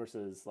artistic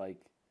versus like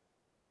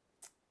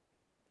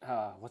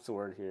what's the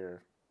word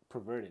here?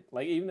 Perverted.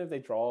 Like even if they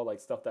draw like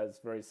stuff that's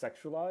very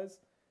sexualized,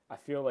 I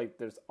feel like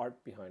there's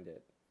art behind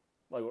it,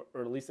 like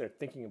or at least they're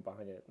thinking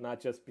behind it, not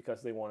just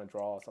because they want to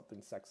draw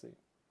something sexy.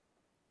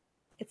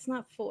 It's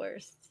not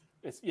forced.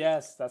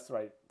 Yes, that's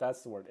right.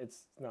 That's the word.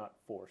 It's not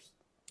forced.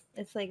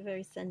 It's like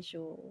very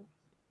sensual,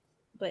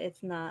 but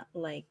it's not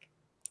like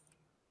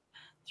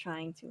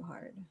trying too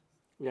hard.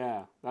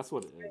 Yeah, that's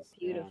what it is.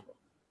 Beautiful.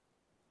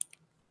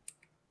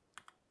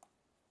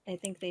 Yeah. I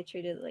think they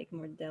treat it like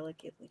more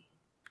delicately.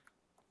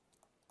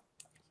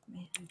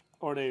 Man.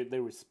 Or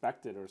they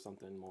respect it or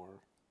something more.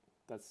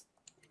 That's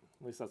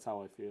at least that's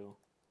how I feel.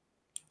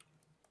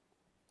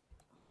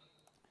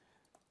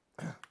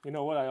 You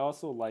know what? I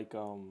also like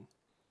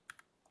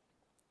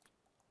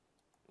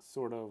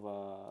sort of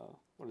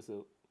what is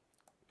it?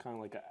 Kind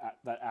of like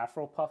that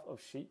Afro puff of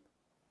sheep.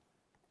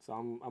 So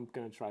I'm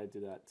gonna try to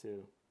do that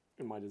too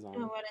in my design.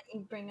 Oh, why don't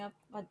you bring up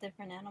a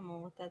different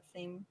animal with that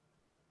same?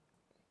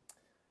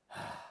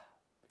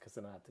 Because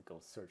then I have to go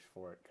search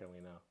for it. Can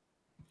we now?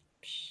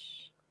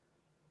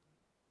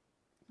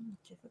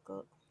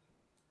 Difficult.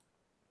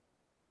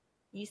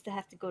 You used to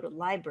have to go to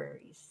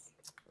libraries.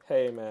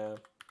 Hey man,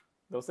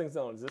 those things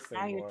don't exist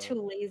anymore. Now you're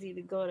too lazy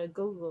to go to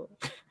Google.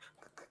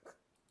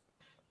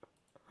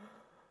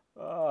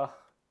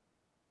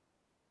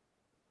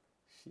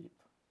 Sheep.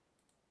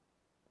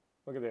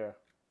 Look at there.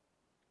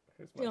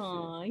 Here's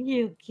my sheep.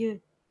 You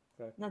cute.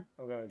 Okay. No,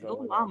 I'm gonna do go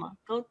with that. llama.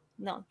 Go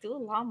no, do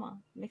llama.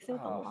 Mix it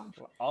with the Oh, llama.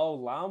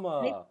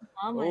 oh, Mix llama.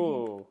 llama in here.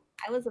 Oh,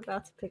 I was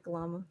about to pick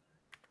llama.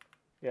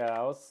 yeah.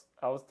 I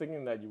was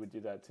thinking that you would do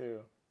that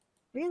too.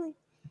 Really?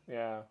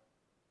 Yeah.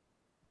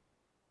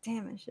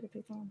 Damn, I should have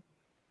picked llama.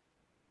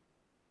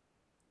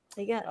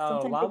 They got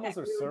sometimes they got Llamas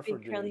are really surfer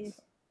big curly. dudes,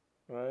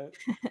 right?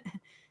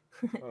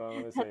 Hold on, let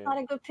me That's say. not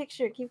a good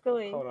picture. Keep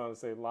going. Hold on, let me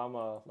say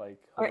llama. Like,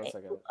 hold Or on a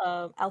second.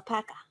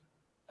 alpaca.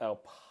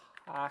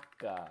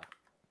 Alpaca.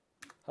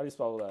 How do you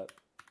spell that?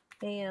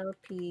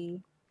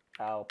 ALP.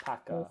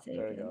 Alpaca. Let's say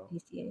There you go.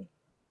 ACA.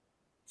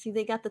 See,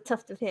 they got the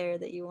tuft of hair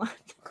that you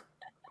want.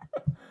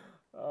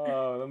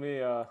 Oh, let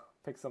me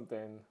pick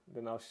something.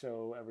 Then I'll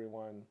show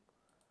everyone.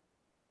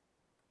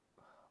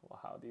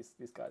 Wow, these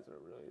guys are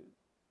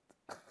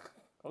really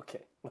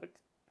okay. Look.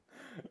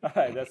 All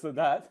right, that's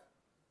that.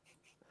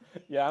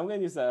 Yeah, I'm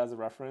gonna use that as a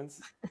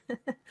reference I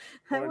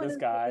for want this to see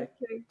guy. this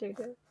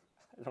character go.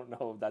 I don't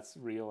know if that's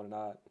real or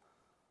not.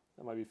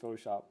 That might be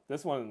Photoshop.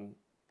 This one,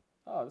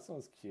 oh, this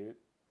one's cute.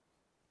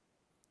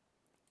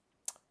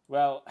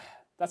 Well,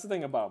 that's the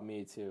thing about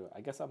me too.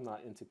 I guess I'm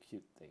not into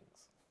cute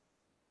things.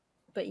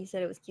 But you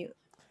said it was cute.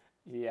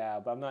 Yeah,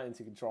 but I'm not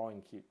into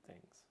drawing cute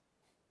things.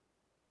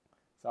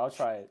 So I'll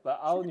try it.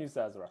 I'll use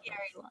that as a reference.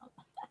 Very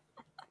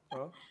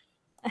well.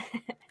 Huh?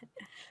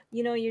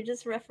 You know, you're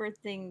just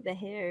referencing the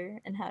hair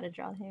and how to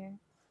draw hair.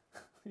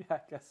 Yeah, I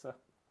guess so.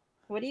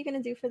 What are you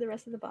gonna do for the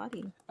rest of the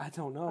body? I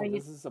don't know. Are you,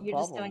 This is a you're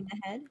problem. just doing the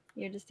head?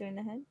 You're just doing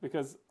the head?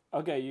 Because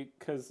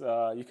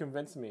you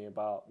convinced me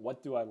about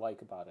what do I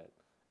like about it.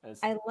 And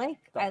it's I like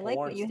the what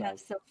horn you have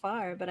stuff. so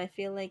far, but I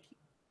feel like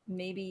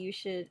maybe you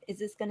should. Is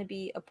this gonna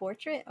be a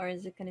portrait or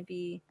is it gonna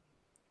be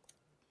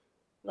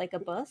like a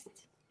bust?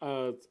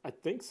 I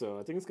think so.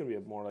 I think it's gonna be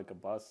more like a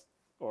bust,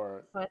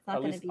 or So it's not at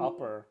gonna least be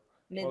upper.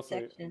 Mostly,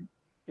 midsection.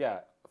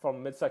 yeah,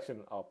 from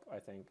midsection up. I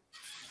think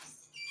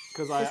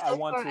because So I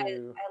want far,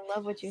 to. I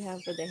love what you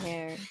have for the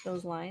hair.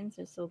 Those lines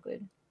are so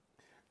good.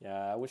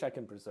 Yeah, I wish I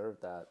can preserve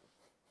that.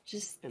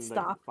 Just In the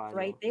stop final.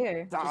 right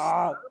there. Just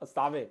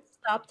Stop it.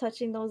 stop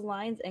touching those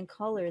lines and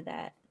color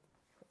that.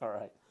 All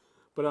right,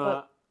 but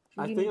But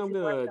I you think need I'm to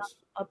work gonna. on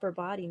upper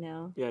body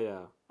now.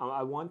 Yeah.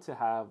 I want to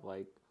have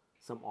like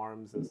some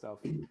arms and stuff,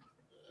 and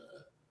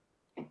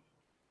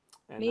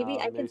Maybe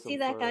I maybe can some see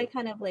that guy fur.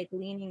 kind of like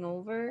leaning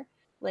over,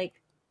 like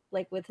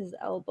with his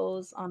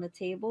elbows on a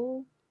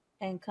table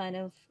and kind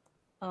of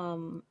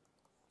um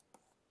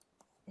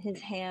his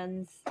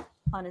hands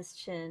on his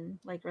chin,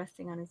 like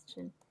resting on his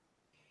chin.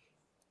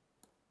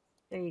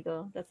 There you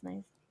go. That's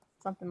nice.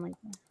 Something like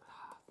that.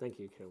 Thank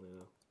you,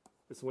 Carolina.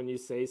 It's when you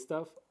say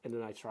stuff and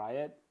then I try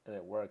it and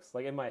it works.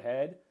 Like in my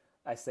head,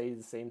 I say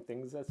the same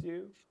things as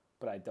you,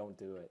 but I don't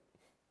do it.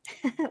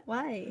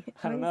 Why?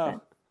 I Why don't is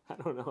know. I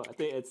don't know. I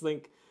think it's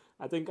like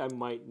I think I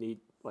might need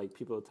like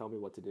people to tell me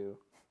what to do.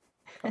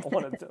 I'm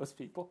one of those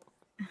people.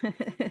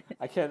 that?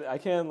 I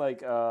can't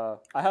like I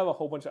have a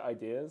whole bunch of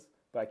ideas,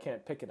 but I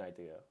can't pick an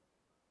idea.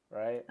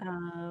 Right?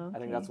 Oh, I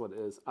think okay. that's what it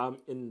is. I'm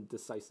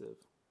indecisive.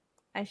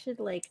 I should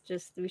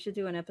we should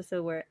do an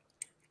episode where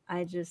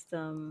I just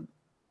I'm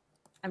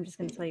just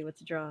gonna tell you what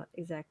to draw,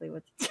 exactly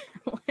what to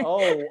draw.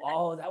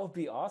 Oh, that would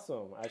be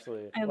awesome.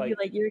 Actually, I'll be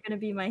like, you're gonna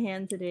be my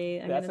hand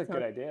today. I'm that's gonna a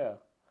good idea.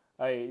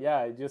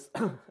 I just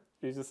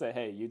you just say,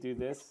 hey, you do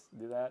this,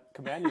 do that,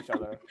 command each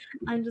other.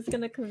 I'm just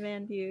gonna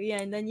command you.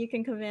 Yeah, and then you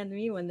can command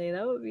me one day.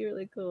 That would be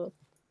really cool.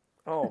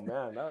 Oh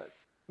man,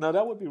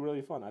 that would be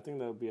really fun. I think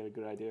that would be a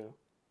good idea.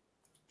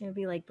 It would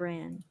be like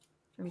Bran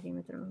from Game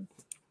of Thrones.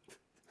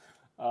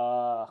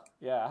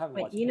 Yeah, I haven't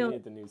Wait, watched you know, any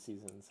of the new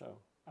season, so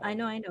I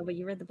know, but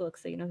you read the book,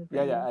 so you know who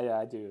Yeah, Bran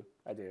is.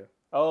 I do.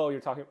 Oh,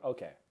 you're talking.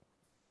 Okay,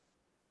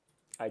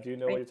 I do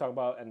know what Right. you're talking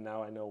about, and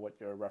now I know what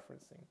you're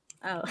referencing.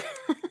 Oh,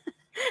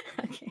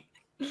 okay.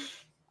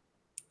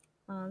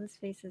 Oh, this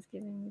face is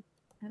giving me.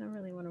 I don't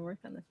really want to work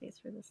on the face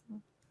for this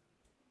one.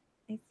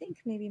 I think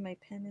maybe my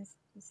pen is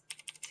just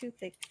too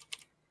thick.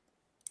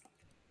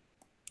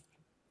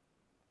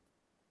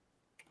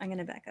 I'm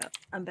gonna back up.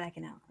 I'm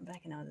backing out. I'm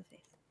backing out of the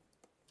face.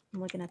 I'm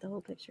looking at the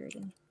whole picture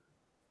again.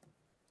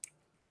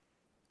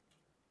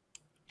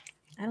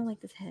 I don't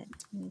like this head.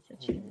 I need to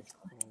change this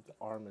one. The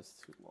arm is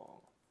too long.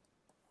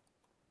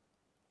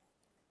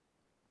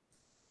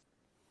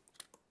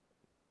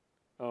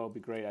 Oh, it'll be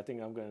great. I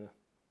think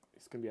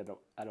it's gonna be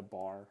at a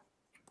bar.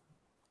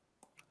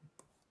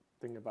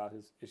 Thinking about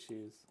his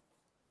issues.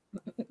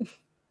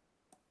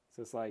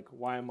 So it's like,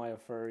 why am I a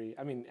furry?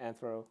 I mean,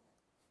 anthro.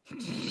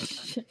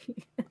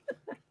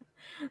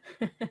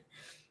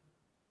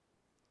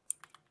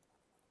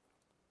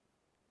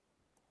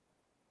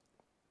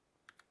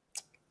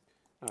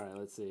 All right,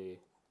 let's see.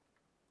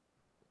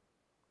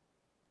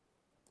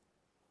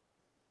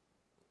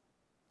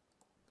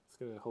 It's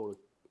gonna hold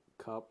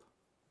a cup,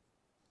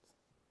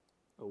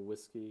 a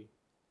whiskey.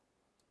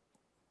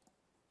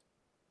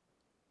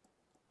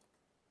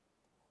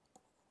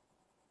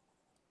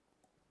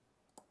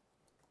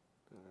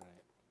 All right.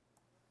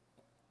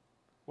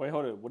 Wait,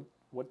 hold it.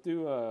 What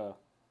do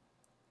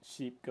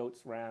sheep,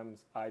 goats,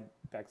 rams,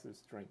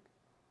 ibexes drink?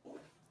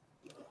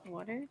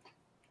 Water?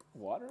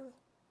 Water?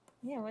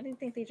 Yeah, what do you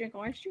think they drink?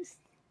 Orange juice?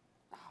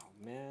 Oh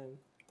man.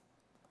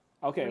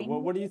 Okay, well, Rainbow?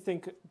 what do you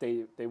think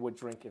they would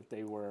drink if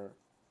they were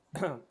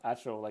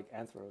actual like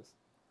anthros?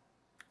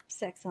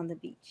 Sex on the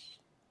beach.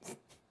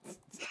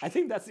 I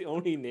think that's the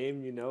only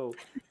name you know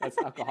that's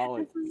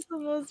alcoholic. This is the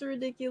most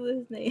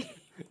ridiculous name.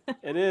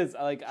 It is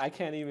like I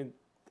can't even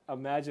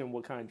imagine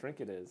what kind of drink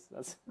it is.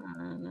 That's I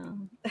don't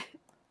know.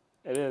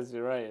 it is.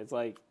 You're right. It's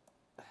like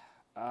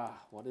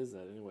what is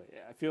that anyway?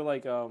 I feel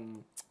like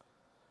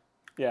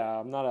yeah,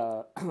 I'm not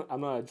a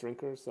I'm not a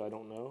drinker, so I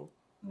don't know.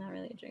 Not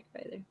really a drinker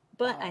either.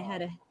 But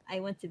Uh, I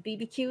went to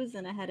BBQs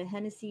and I had a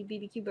Hennessy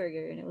BBQ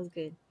burger and it was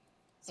good.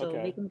 So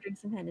okay. make them drink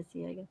some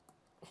Hennessy, I guess.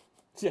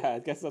 Yeah, I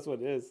guess that's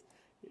what it is.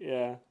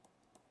 Yeah,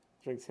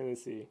 drinks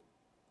Hennessy.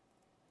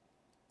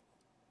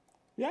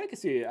 Yeah, I can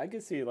see it. I can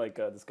see like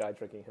this guy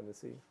drinking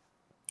Hennessy.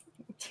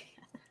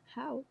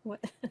 How? What?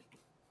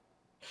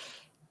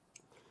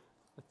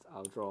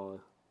 I'll draw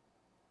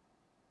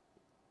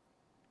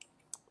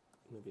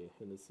maybe a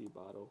Hennessy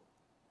bottle.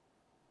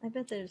 I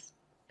bet there's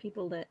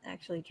people that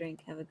actually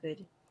drink have a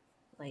good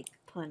like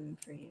pun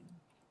for you.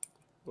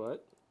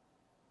 What?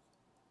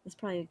 It's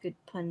probably a good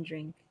pun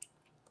drink.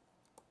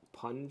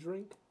 Pun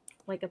drink?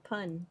 Like a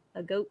pun,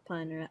 a goat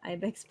pun or an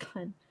ibex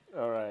pun.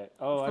 All right.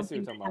 Oh, I see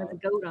Something what you're that has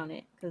a talking about. goat on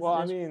it. Because Well,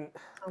 I there's mean,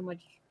 so much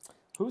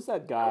who's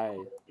that guy?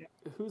 alcohol in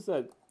there. Who's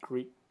that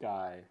Greek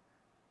guy?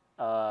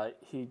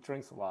 He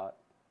drinks a lot.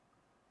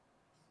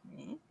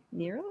 Eh?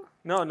 Nero?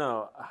 No,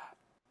 no,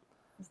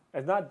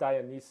 it's not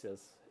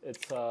Dionysius.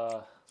 It's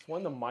one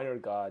of the minor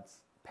gods.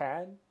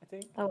 Pan, I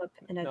think. Oh,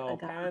 and No, a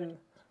god.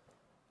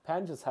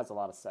 Pan just has a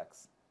lot of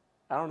sex.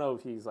 I don't know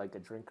if he's like a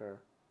drinker.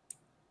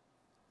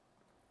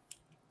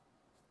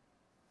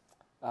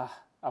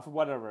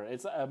 Whatever.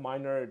 It's a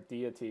minor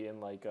deity in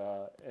like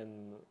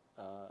in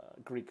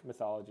Greek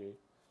mythology,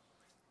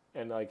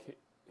 and like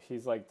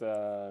he's like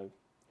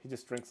he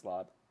just drinks a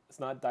lot. It's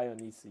not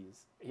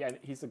Dionysius.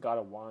 He's the god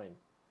of wine,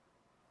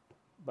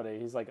 but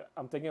he's like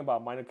I'm thinking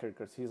about minor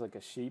characters. He's like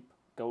a sheep,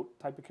 goat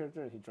type of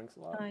character, and he drinks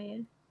a lot. Oh yeah.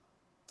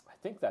 I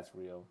think that's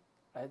real.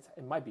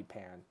 It might be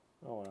Pan.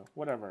 Oh well,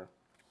 whatever.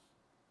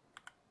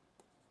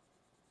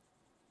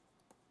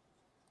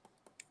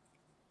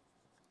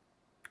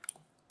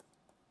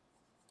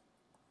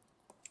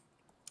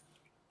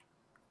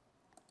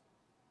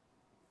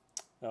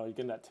 Oh, you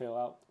getting that tail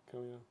out,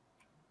 Kalia?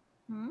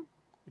 Hmm?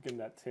 You getting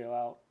that tail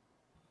out?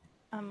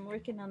 I'm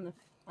working on the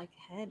like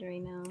head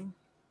right now.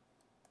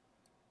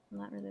 I'm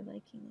not really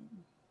liking it.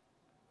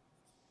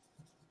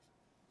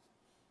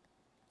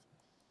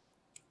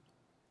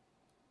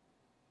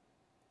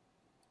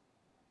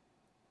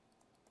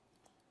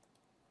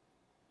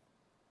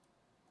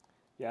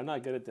 Yeah, I'm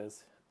not good at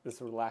this.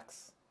 This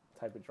relaxed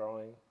type of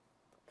drawing,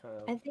 kind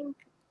of. I think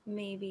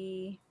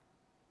maybe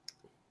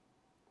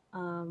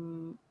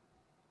um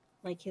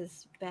like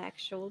his back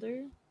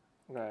shoulder.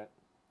 Right.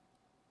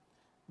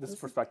 This This is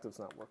perspective's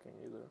not working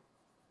either.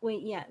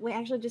 wait, yeah. Wait,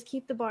 actually just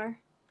keep the bar.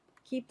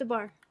 Keep the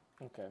bar.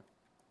 Okay.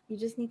 You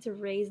just need to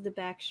raise the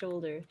back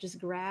shoulder. Just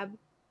grab,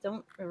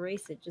 don't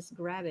erase it. Just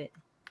grab it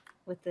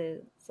with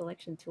the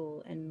selection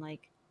tool and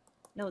like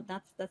no,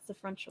 that's the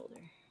front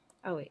shoulder.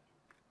 Oh wait.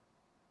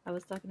 I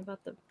was talking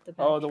about the back.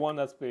 Oh, the one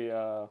that's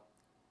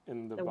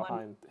in the The one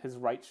behind his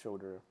right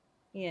shoulder.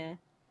 yeah.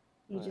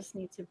 You Right. just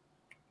need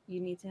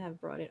to have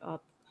brought it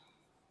up.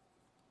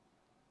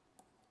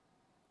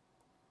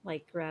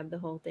 Like grab the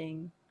whole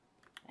thing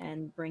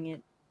and bring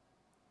it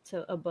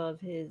to above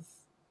his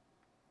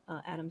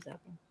Adam's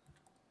apple.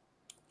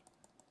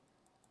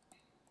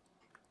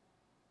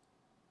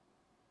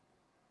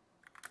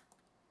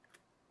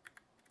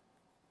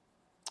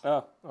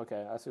 Oh,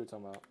 okay. I see what you're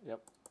talking about.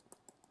 Yep.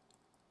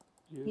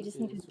 You just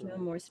need to give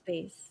him more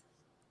space.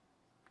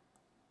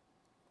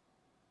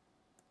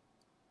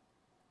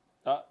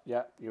 Oh,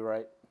 yeah, you're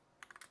right.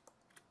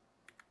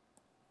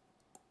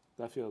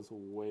 That feels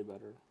way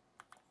better.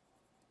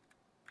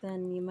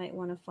 Then you might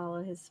want to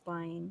follow his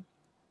spine,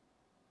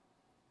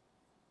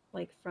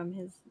 like from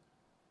his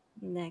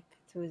neck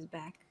to his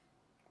back.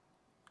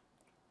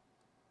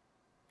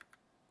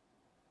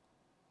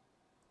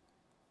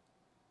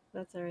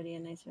 That's already a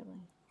nicer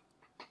line.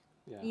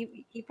 Yeah.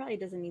 He probably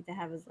doesn't need to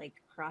have his like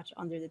crotch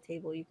under the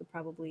table. You could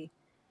probably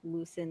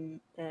loosen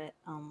that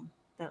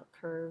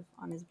curve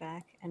on his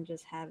back and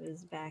just have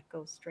his back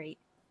go straight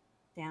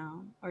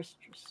down or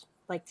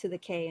like to the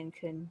K and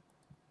kun.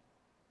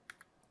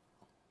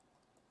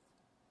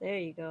 There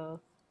you go.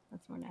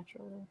 That's more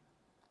natural there.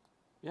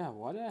 Yeah.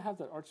 Why did I have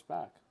that arched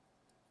back?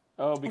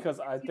 Oh, because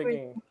I'm You were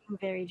thinking.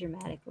 very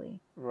dramatically.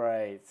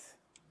 Right.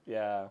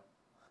 Yeah.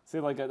 See,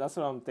 like that's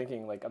what I'm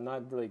thinking. Like I'm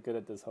not really good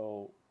at this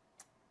whole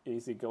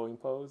easygoing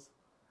pose.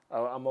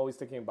 I'm always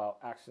thinking about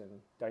action,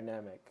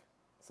 dynamic,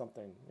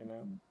 something. You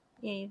know.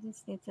 Yeah, you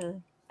just need to.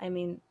 I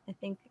mean, I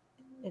think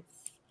it's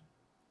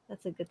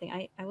that's a good thing.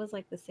 I was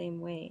like the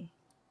same way.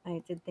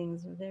 I did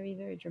things very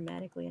very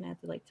dramatically, and I had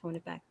to like tone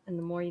it back. And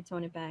the more you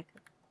tone it back,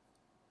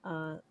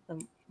 the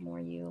more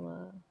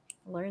you'll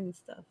learn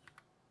stuff.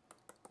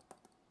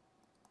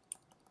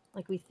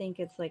 Like we think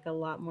it's like a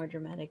lot more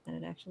dramatic than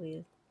it actually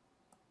is.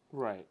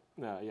 Right.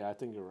 No, yeah, I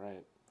think you're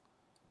right.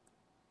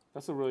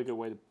 That's a really good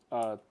way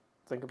to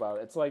think about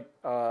it. It's like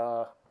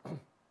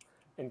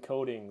in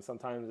coding,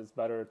 sometimes it's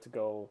better to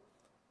go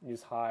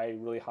use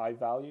really high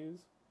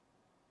values,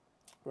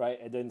 right,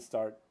 and then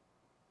start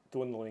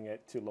dwindling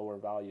it to lower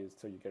values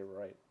till you get it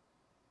right.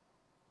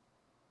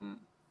 Mm.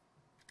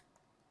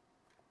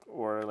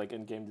 Or like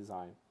in game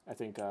design, I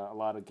think a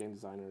lot of game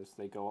designers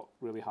they go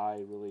really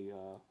high, really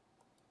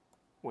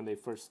when they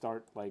first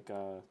start, like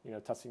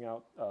testing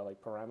out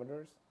like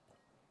parameters,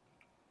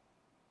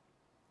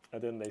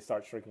 and then they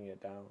start shrinking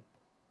it down.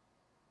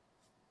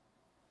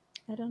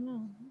 I don't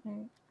know.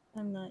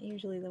 I'm not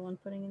usually the one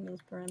putting in those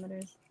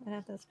parameters. I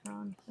have to ask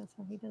Ron. That's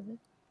how he does it.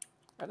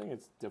 I think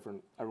it's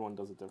different. Everyone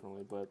does it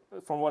differently, but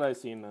from what I've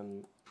seen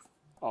and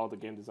all the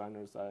game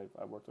designers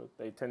I've worked with,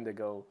 they tend to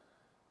go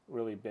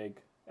really big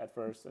at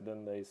first, and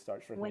then they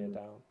start shrinking it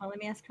down. Well, let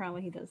me ask Ron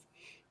what he does.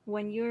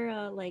 When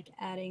you're like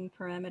adding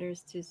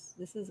parameters to,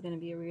 this is going to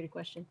be a weird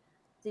question.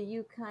 Do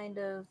you kind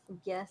of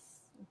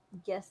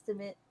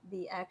guesstimate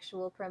the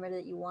actual parameter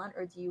that you want,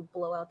 or do you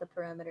blow out the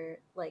parameter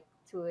like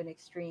to an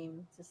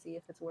extreme to see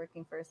if it's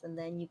working first, and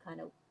then you kind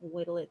of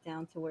whittle it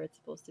down to where it's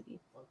supposed to be?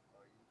 What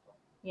are you talking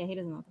Yeah, he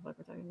doesn't know what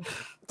the fuck we're talking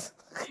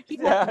about. He'd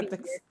Yeah, have I to be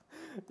think here.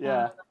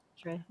 yeah.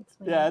 Try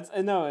explain Yeah, it.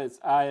 it's no, it's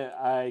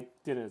I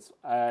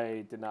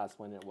did not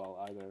explain it well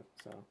either.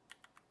 So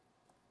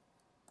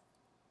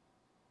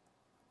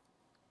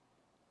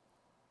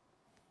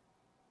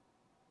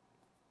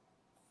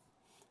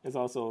it's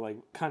also like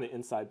kind of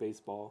inside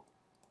baseball.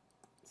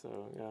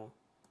 So yeah,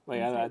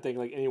 like I Inside. think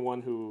like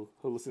anyone who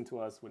listened to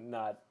us would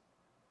not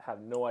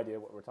have no idea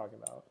what we're talking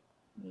about.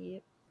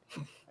 Yep.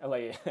 And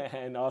like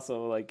and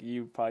also like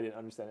you probably didn't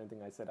understand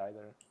anything I said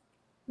either.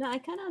 No, I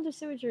kind of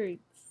understood what you're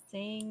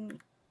saying.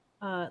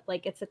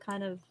 Like it's a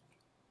kind of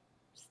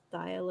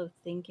style of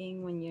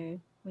thinking when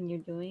you're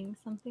doing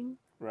something.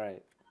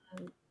 Right.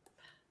 Um,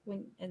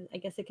 when and I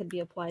guess it could be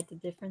applied to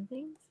different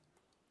things,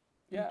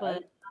 Yeah.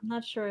 but I'm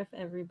not sure if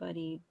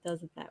everybody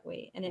does it that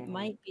way. And it Mm-hmm.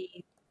 might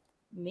be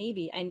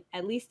maybe I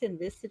at least in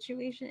this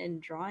situation in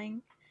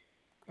drawing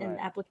in Right.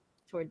 application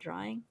toward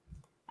drawing,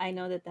 I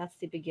know that that's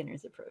the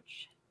beginner's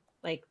approach.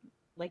 Like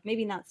like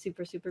maybe not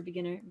super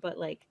beginner, but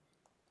like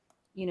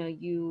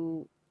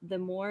you the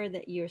more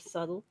that you're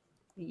subtle,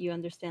 you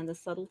understand the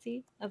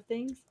subtlety of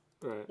things,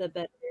 Right. the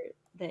better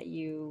that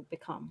you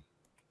become.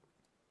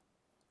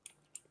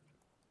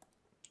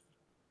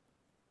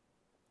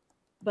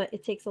 But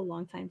it takes a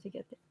long time to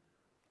get there.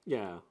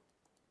 Yeah.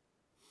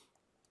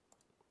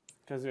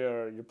 Because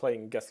you're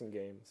playing guessing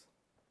games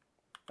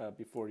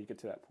before you get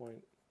to that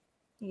point.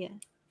 Yeah.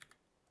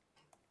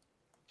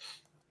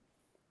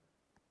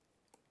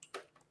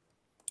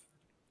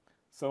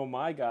 So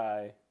my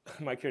guy,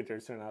 my character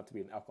turned out to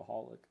be an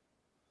alcoholic.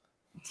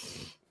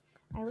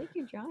 I like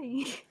your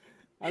drawing.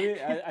 I mean,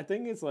 I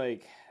think it's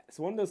like it's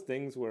one of those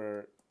things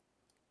where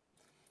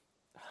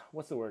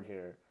what's the word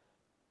here?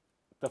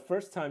 The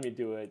first time you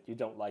do it, you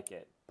don't like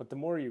it, but the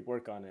more you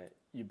work on it,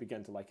 you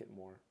begin to like it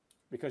more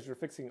because you're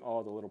fixing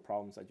all the little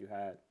problems that you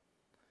had.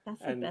 That's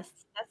the And best.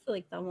 That's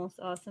like the most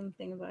awesome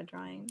thing about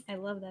drawing. I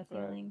love that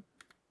right, feeling.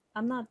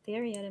 I'm not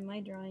there yet in my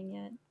drawing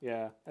yet.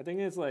 yeah, I think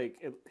it's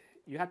like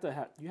you have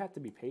to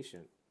be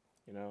patient.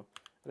 You know,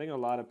 I think a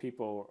lot of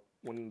people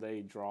when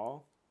they draw,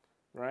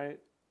 right,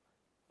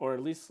 or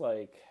at least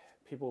like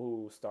people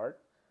who start,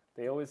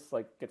 they always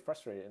like get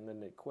frustrated and then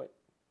they quit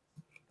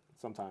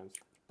sometimes.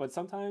 But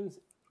sometimes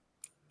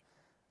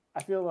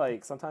I feel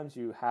like sometimes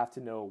you have to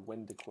know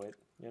when to quit,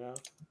 you know?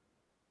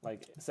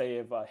 Like say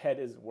if a head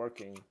isn't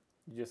working,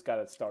 you just got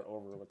to start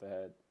over with the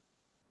head,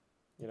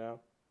 you know?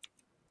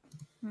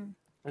 Hmm.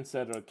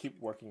 Instead of keep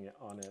working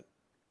on it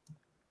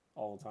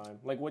all the time.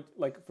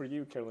 Like for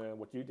you, Carolina,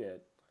 what you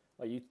did,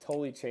 like you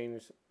totally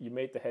changed, you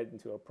made the head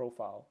into a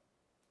profile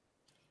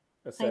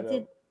I instead of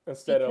did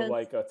instead of because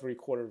like a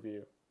 3/4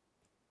 view.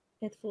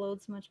 it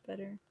floats much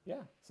better.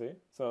 Yeah, see?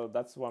 So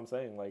that's what I'm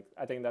saying. Like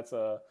I think that's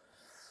a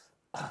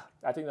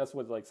I think that's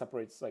what like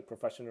separates like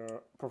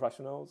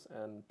professionals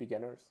and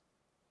beginners.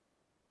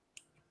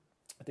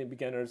 I think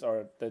beginners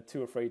are they're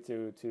too afraid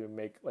to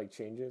make like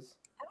changes.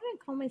 I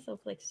wouldn't call myself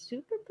like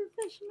super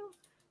professional,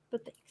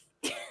 but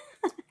thanks.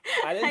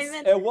 I didn't. I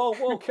meant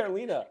Whoa,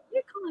 Carolina.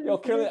 you're calling me Yo,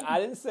 Carolina. super. I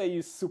didn't say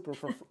you super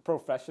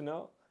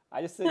professional.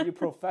 I just said you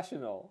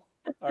professional.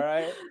 All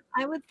right.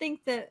 I would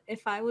think that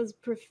if I was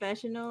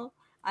professional,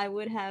 I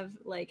would have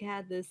like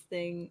had this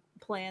thing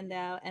planned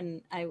out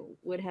and I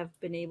would have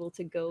been able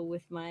to go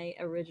with my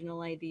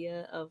original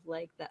idea of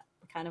like that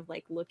kind of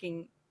like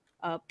looking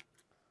up,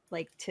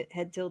 like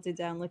head tilted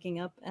down looking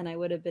up, and I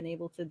would have been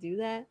able to do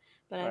that.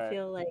 But All I right.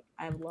 feel like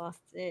I've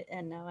lost it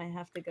and now I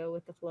have to go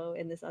with the flow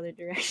in this other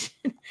direction.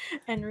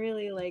 And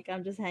really like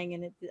I'm just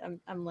hanging it,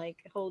 I'm like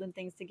holding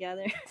things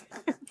together.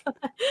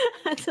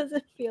 That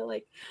doesn't feel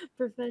like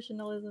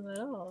professionalism at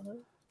all.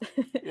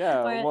 Yeah.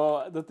 Or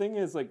Well, the thing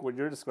is, like, what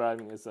you're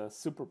describing is a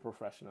super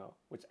professional,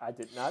 which I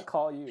did not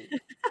call you.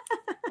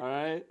 All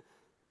right.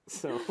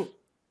 So,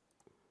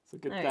 so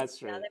get all right, that now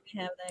straight. that we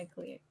have that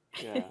clear.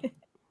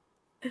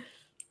 Yeah.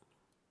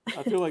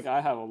 I feel like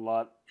I have a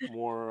lot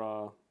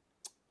more.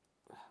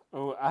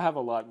 Oh, I have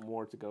a lot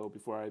more to go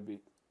before I be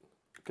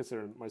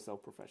consider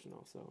myself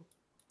professional. So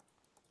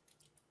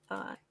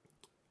uh,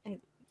 I,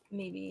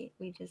 maybe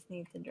we just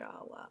need to draw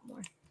a lot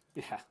more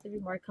yeah, to be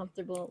more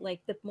comfortable.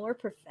 Like the more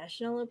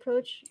professional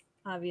approach,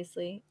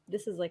 obviously,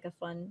 this is like a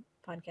fun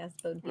podcast,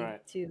 but would be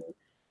right. to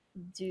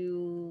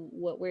do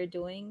what we're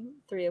doing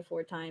 3 or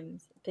 4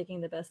 times,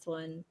 picking the best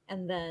one,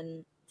 and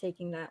then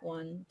taking that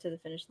one to the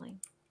finish line.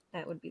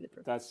 That would be the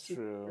That's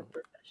super true.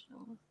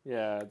 professional.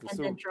 Yeah, the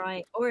And then so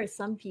drawing, or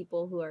some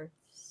people who are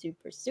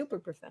super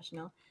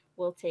professional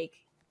will take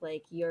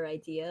like your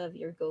idea of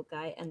your goat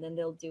guy, and then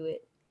they'll do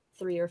it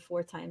 3 or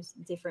 4 times,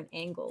 different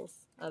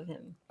angles of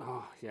him,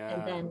 oh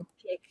and yeah, then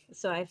pick.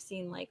 So I've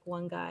seen like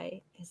one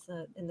guy is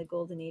in the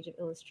golden age of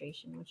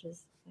illustration, which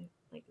is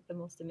like the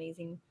most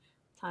amazing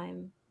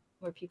time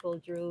where people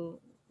drew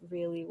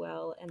really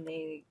well, and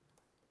they,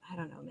 I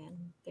don't know, man,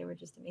 they were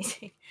just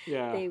amazing.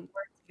 yeah, They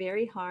worked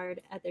very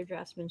hard at their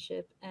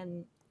draftsmanship,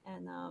 and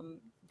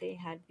they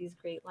had these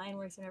great line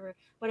works and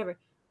whatever.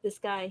 This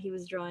guy, he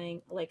was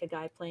drawing like a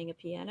guy playing a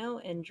piano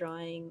and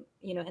drawing,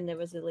 and there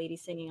was a lady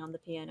singing on the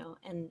piano,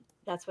 and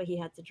that's what he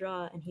had to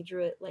draw, and he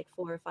drew it like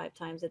 4 or 5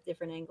 times at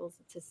different angles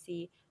to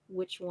see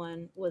which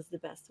one was the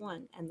best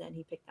one, and then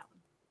he picked that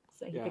one.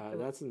 So he picked yeah. the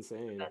That's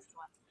insane. best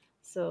one.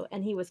 So,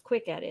 and he was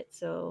quick at it.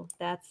 So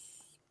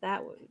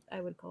that would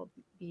I would call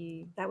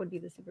be that would be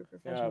the super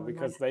Yeah, professional in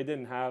my because they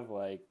didn't have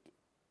like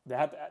they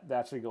had to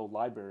actually go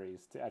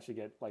libraries to actually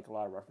get like a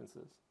lot of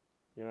references.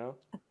 You know,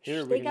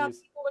 here we They can got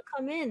use people to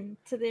come in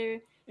to their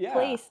yeah,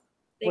 place.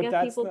 They but got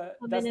people to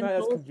come in that's not and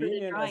as pose for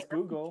the convenient drawing. as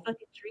That's a Google.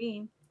 fucking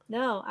dream.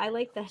 No, I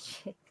like that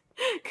shit.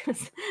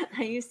 Because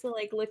I used to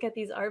like look at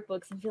these art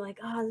books and feel like,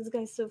 oh, this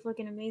guy's so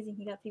fucking amazing.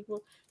 He got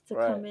people to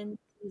Right, come in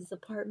to his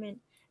apartment,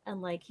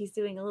 and like he's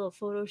doing a little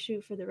photo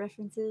shoot for the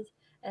references,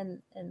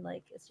 and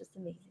like it's just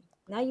amazing.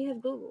 Now you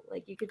have Google.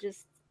 Like you could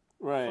just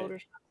right.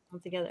 Photoshop them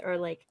together, or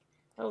like,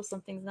 oh,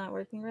 something's not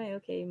working right.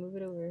 Okay, move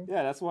it over.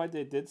 Yeah, that's why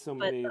they did so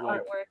But many the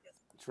like artwork is,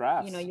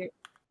 you know, drafts. you're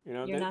You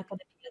know, you're they not going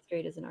to be as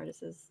great as an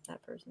artist as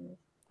that person is.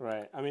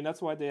 right. I mean,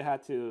 that's why they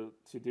had to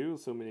do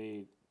so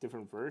many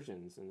different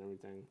versions and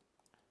everything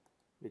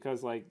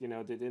because like they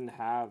didn't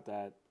have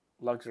that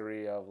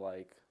luxury of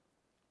like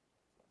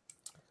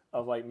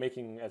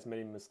making as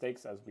many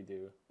mistakes as we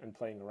do and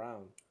playing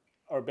around.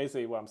 Or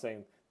basically, what I'm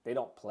saying, they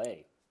don't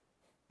play.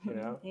 You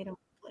know? They don't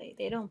play.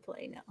 They don't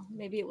play now.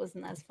 Maybe it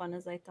wasn't as fun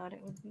as I thought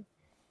it would be.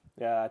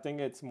 Yeah, I think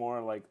it's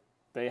more like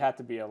they had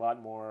to be a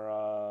lot more.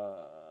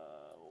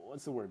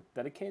 What's the word?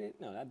 Dedicated?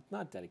 No,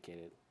 not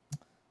dedicated.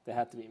 They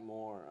had to be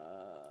more.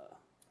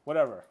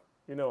 Whatever.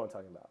 You know what I'm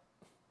talking about.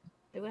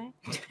 Do I?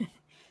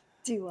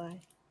 Do I?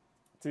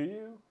 Do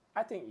you?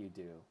 I think you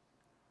do.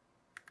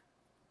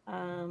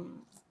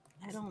 Um,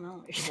 I don't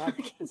know. It's not.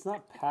 It's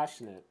not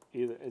passionate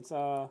either. It's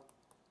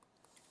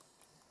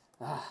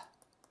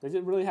they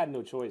just really had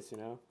no choice.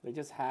 They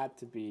just had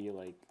to be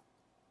like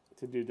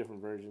to do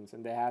different versions,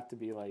 and they have to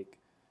be like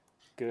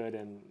good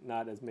and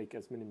not as make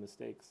as many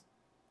mistakes,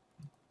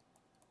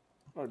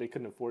 or they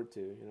couldn't afford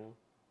to.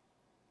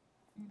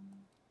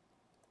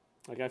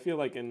 Like I feel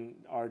like in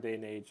our day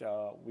and age,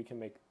 we can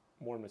make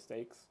more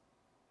mistakes,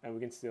 and we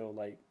can still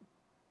like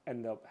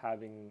end up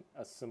having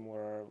a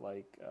similar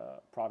like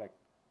product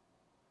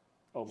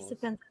Just almost.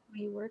 depends on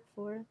who you work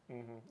for.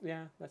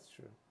 Yeah, that's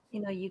true.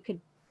 You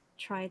could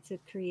try to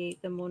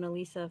create the Mona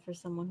Lisa for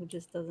someone who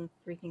just doesn't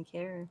freaking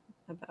care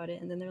about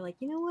it, and then they're like,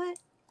 you know what?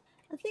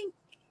 I think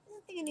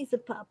it needs to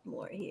pop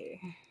more here.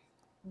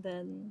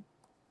 Then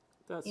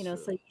That's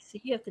true. so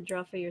you have to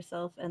draw for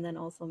yourself, and then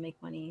also make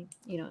money.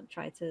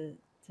 Try to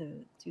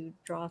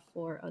draw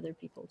for other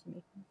people to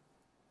make money.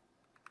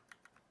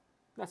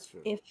 That's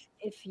true. If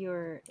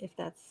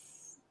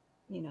that's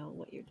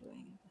what you're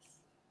doing, I guess.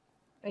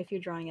 If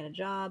you're drawing at a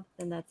job,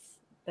 then that's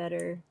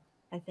better,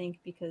 I think,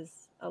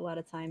 because a lot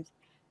of times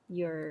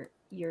your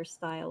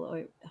style,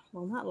 or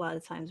well, not a lot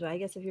of times, but I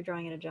guess if you're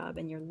drawing at a job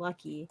and you're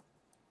lucky,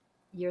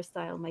 your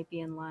style might be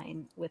in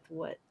line with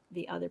what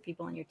the other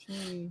people on your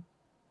team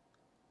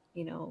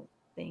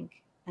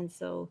think, and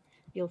so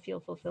you'll feel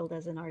fulfilled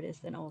as an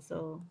artist, and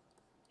also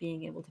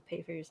being able to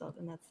pay for yourself,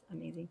 and that's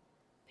amazing.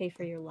 Pay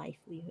for your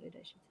livelihood,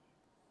 I should say.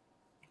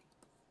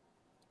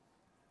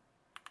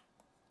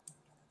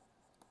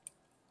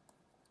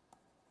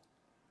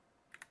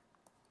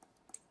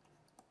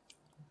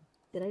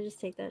 Did I just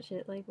take that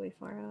shit like way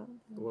far out?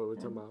 What are we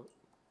I talking don't, about?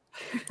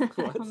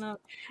 I What? don't know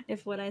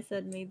if what I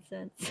said made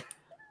sense.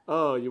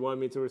 Oh, you want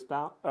me to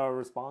respond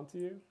to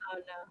you? Oh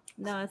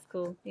no, no, it's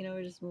cool. We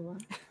just move on.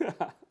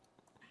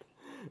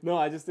 No,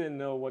 I just didn't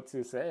know what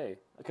to say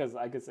because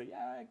I could say,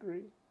 yeah, I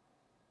agree.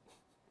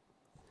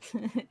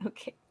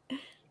 Okay.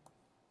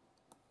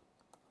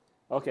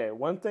 Okay,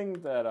 one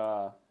thing that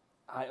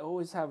I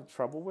always have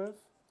trouble with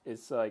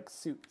is like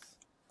suits.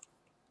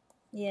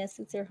 Yeah,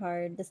 suits are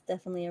hard. That's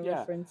definitely a Yeah,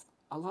 reference.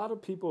 a lot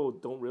of people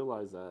don't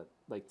realize that.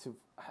 Like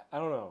I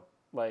don't know.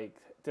 Like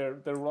they're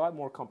a lot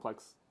more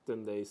complex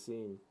than they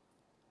seem.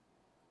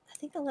 I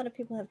think a lot of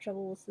people have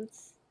trouble with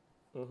suits.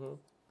 Mm-hmm.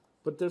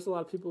 But there's a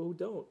lot of people who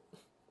don't,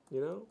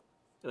 you know?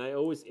 And I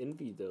always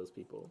envy those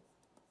people.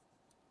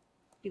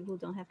 People who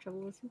don't have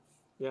trouble with suits.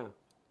 Yeah.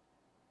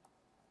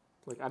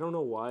 Like, I don't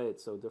know why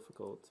it's so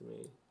difficult to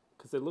me.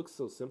 Because it looks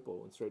so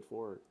simple and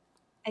straightforward.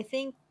 I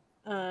think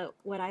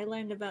what I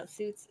learned about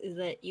suits is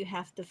that you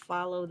have to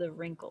follow the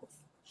wrinkles,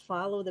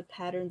 follow the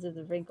patterns of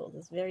the wrinkles.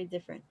 It's very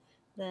different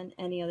than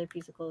any other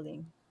piece of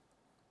clothing.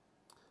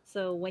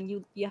 So when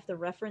you have to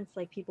reference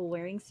like people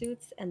wearing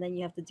suits, and then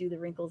you have to do the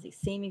wrinkles the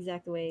same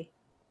exact way.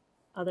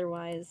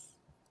 Otherwise,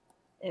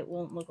 it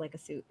won't look like a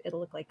suit. It'll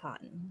look like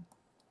cotton.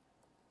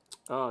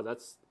 Oh,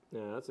 that's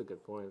a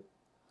good point.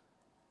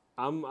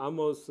 I'm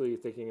mostly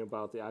thinking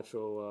about the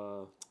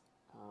actual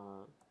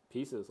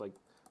pieces, like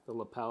the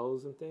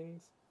lapels and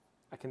things.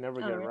 I can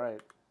never Oh, get it really?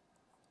 right.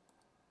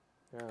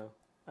 Yeah,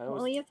 I Well,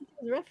 always all you have to do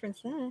is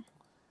reference that.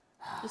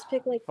 Just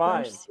pick like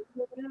fine. French soup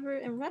or whatever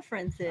and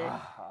reference it.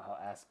 I'll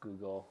ask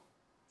Google.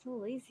 So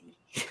lazy.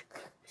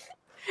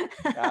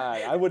 God,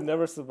 I would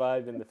never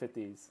survive in the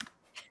 50s.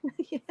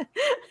 Yeah,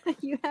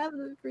 you have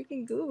the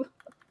freaking Google.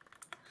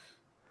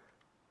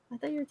 I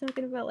thought you were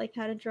talking about like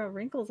how to draw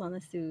wrinkles on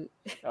a suit.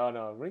 Oh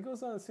no,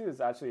 wrinkles on the suit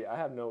is actually I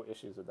have no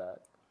issues with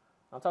that.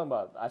 I'm talking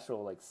about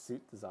actual like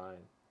suit design,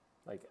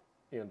 like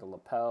the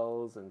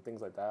lapels and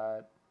things like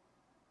that,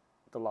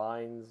 the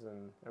lines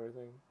and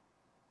everything.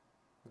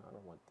 No, I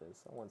don't want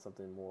this. I want some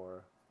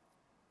more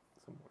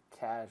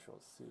casual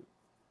suit.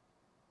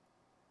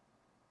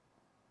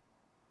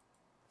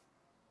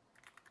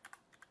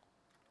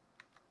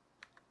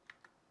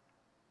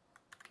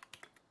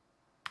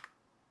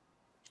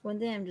 One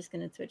day I'm just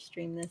gonna Twitch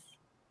stream this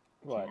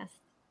What? cast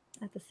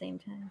at the same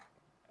time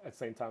At the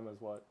same time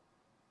as what?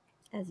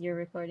 as you're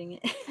recording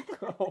it.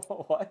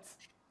 What? What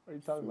are you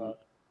talking Sweet. about?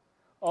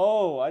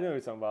 Oh, I know what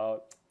you're talking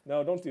about.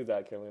 No, don't do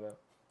that, Carolina.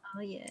 Oh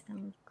yeah.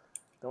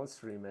 Don't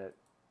stream it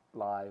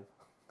live.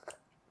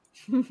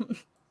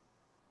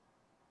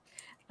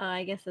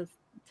 I guess it's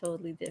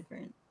totally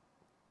different.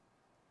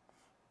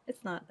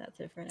 It's not that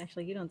different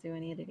actually. You don't do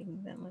any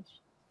editing that much,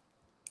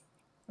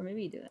 or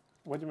maybe you do it.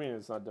 What do you mean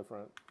it's not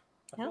different?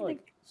 I I don't feel like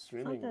think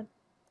streaming that.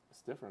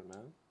 is different,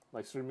 man.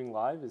 Like streaming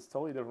live is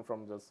totally different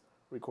from just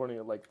recording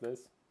it like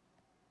this.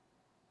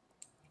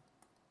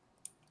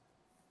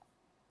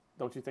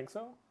 Don't you think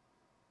so?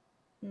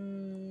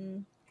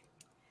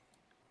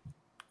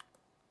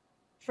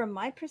 From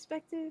my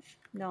perspective,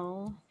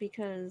 no,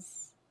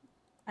 because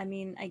I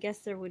mean, I guess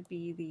there would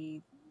be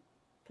the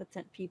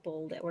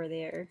people that were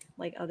there,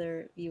 like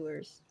other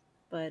viewers,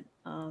 but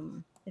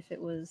if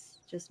it was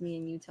just me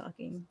and you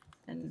talking,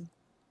 and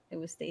it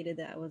was stated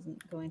that I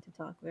wasn't going to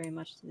talk very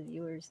much to the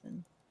viewers,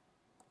 then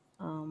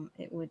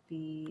it would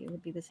be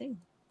the same.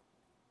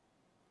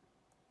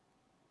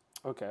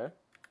 Okay.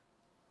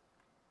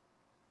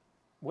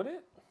 Would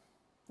it?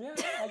 Yeah,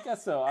 I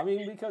guess so. I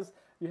mean, because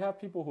you have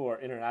people who are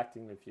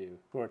interacting with you,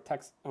 who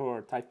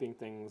are typing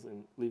things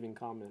and leaving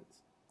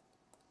comments,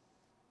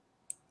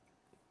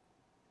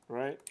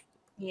 right?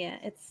 Yeah,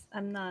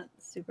 I'm not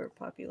super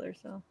popular,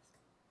 so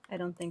I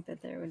don't think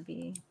that there would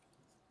be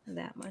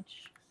that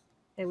much.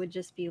 It would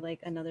just be like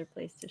another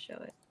place to show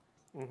it.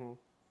 Mm-hmm.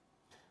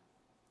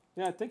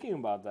 Yeah, thinking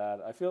about that,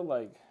 I feel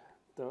like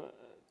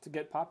to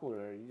get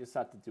popular, you just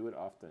have to do it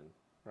often,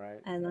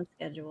 right? And on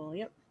schedule,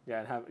 yep.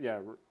 Yeah,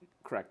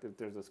 correct. If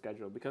there's a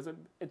schedule, because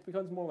it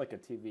becomes more like a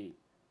TV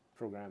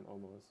program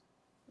almost.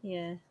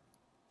 Yeah.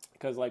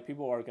 Because like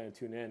people are going to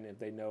tune in if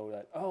they know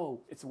that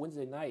it's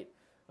Wednesday night.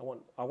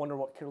 I wonder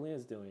what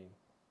Carolina's doing.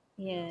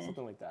 Yeah.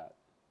 Something like that.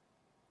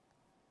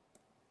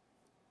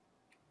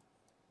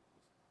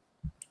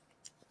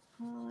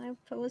 Oh,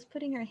 I was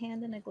putting her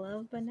hand in a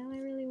glove, but now I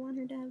really want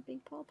her to have a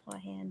big paw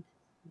hand.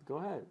 Go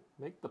ahead,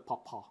 make the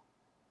paw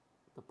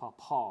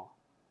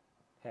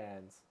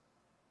hands.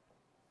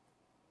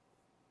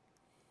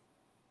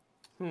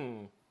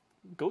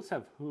 Goats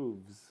have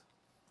hooves.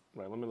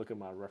 Right, let me look at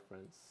my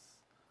reference.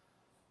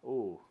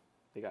 Oh,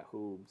 they got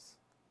hooves.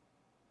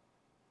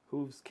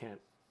 Hooves can't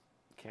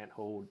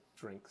hold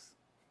drinks.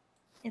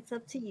 It's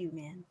up to you,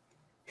 man.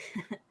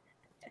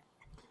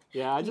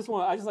 Yeah, I just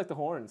like the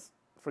horns.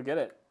 Forget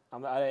it.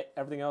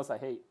 Everything else I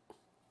hate.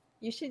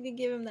 You should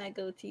give him that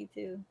goatee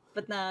too.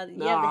 But nah, you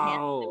No. have the hand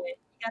in the way.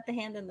 You got the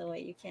hand in the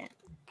way. You can't.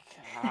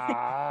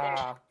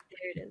 Ah.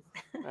 There it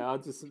is. I'll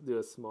just do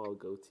a small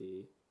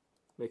goatee.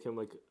 Make him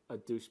like a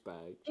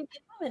douchebag. Did you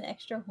give him an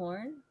extra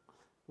horn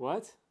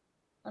What?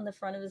 on the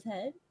front of his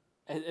head?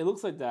 It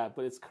looks like that,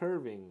 but it's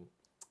curving.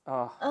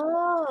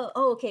 Oh,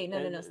 okay. No,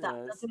 stop.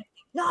 Don't do anything.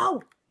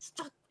 No!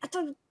 Stop.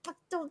 Don't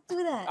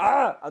do that.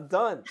 I'm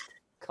done.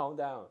 Calm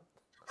down.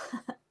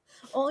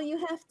 All you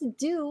have to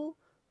do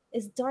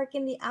is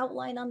darken the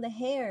outline on the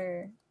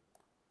hair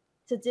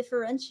to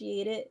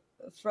differentiate it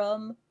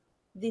from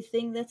the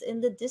thing that's in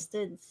the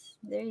distance.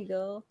 There you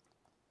go.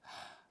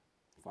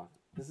 Fine.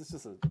 This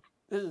is a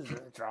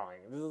drawing.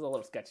 This is a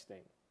little sketch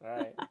thing. All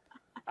right.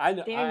 I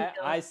know.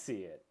 I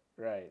see it.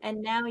 Right.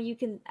 And now you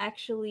can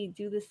actually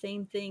do the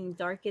same thing,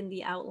 darken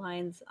the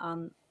outlines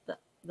on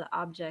the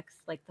objects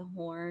like the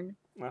horn.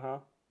 Uh-huh.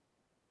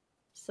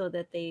 So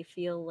that they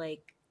feel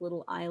like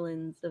little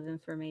islands of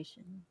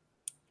information.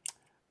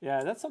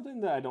 Yeah, that's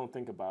something that I don't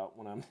think about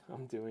when I'm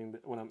doing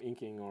when I'm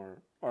inking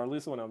or at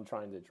least when I'm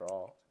trying to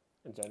draw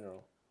in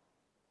general.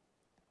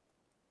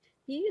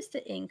 You used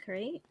to ink,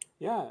 right?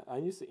 Yeah, I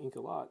used to ink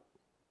a lot,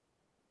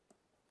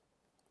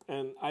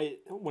 and I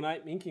when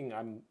I'm inking,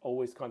 I'm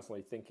always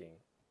constantly thinking.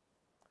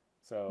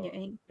 So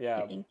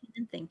You're yeah, inking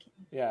and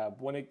thinking. yeah.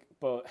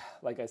 But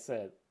like I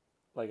said,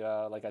 like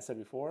I said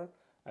before,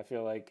 I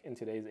feel like in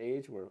today's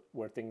age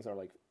where things are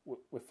like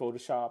with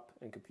Photoshop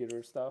and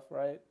computer stuff,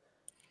 right?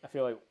 I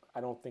feel like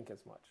I don't think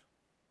as much,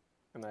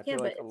 and I Yeah, feel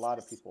but like a it's lot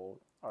of just people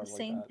are the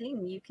like same that.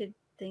 thing. You could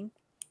think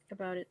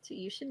about it too.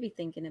 You should be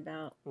thinking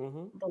about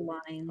Mm-hmm. the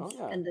Oh lines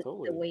yeah, and the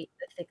totally. weight,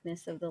 the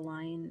thickness of the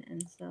line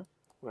and stuff.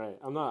 Right.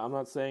 I'm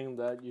not saying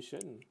that you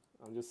shouldn't.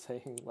 I'm just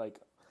saying like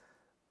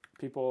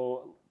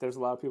people. There's a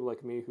lot of people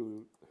like me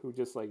who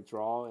just like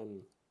draw,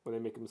 and when they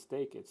make a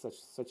mistake, it's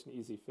such an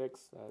easy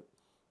fix that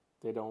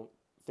they don't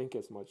think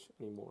as much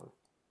anymore.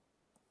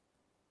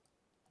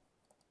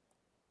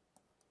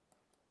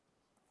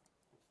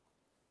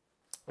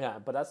 Yeah,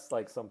 but that's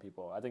like some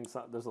people. I think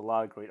there's a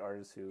lot of great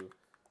artists who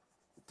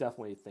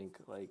definitely think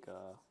like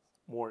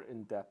more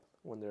in depth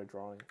when they're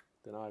drawing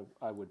than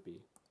I would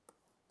be.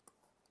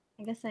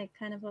 I guess I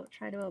kind of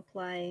try to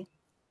apply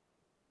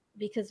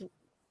because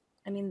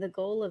I mean the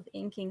goal of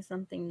inking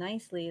something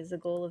nicely is the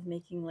goal of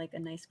making like a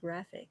nice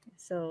graphic.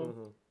 So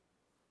Mm-hmm.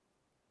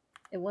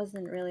 it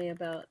wasn't really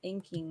about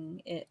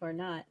inking it or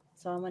not.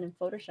 So when in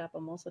Photoshop,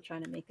 I'm also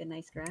trying to make a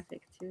nice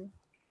graphic too.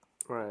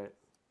 Right.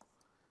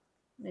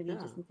 Maybe you Yeah.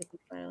 just need to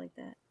think about it like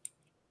that.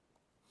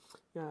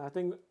 Yeah.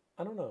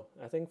 I don't know.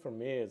 I think for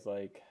me it's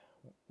like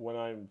when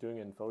I'm doing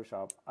it in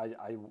Photoshop,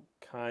 I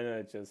kind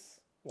of just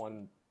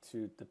want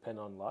to depend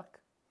on luck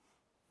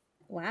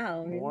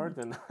Wow, more really?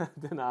 than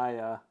than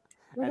I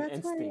Well, an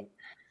instinct.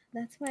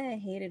 that's why I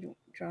hated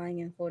drawing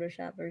in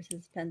Photoshop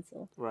versus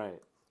pencil Right.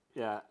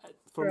 Yeah.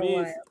 For for a me,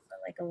 while, it's for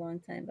like a long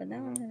time. But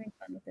now I'm mhm. having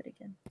fun with it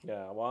again.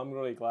 Yeah. Well, I'm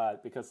really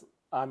glad because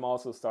I'm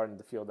also starting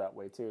to feel that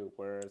way too,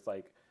 where it's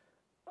like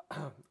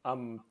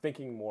I'm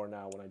thinking more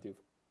now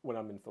when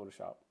I'm in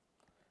Photoshop.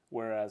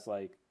 Whereas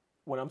like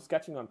when I'm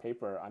sketching on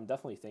paper, I'm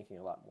definitely thinking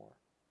a lot more,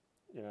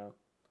 you know.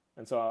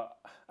 And so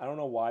I don't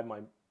know why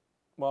my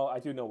well, I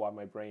do know why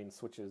my brain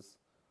switches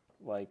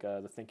like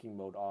the thinking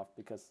mode off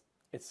because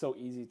it's so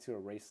easy to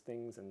erase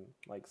things and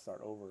like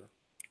start over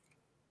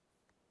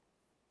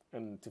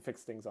and to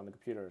fix things on the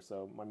computer.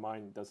 So my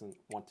mind doesn't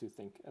want to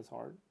think as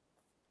hard.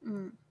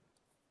 Mm.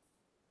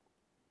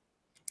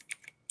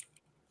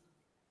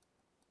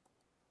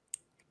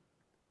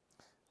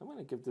 I'm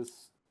gonna give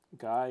this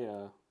guy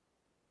a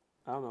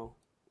I don't know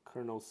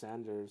Colonel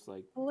Sanders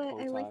like Oh,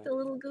 bow I like tie. the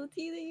little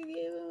goatee that you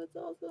gave him. It's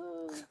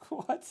awesome.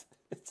 What?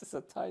 It's just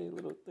a tiny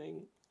little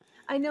thing.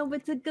 I know,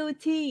 but it's a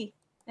goatee,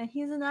 and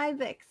he's an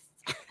ibex.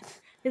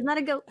 He's not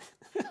a goat.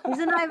 He's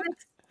an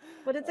ibex,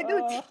 but it's a uh,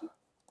 goatee.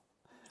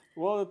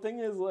 well, the thing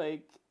is,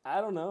 like,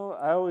 I don't know.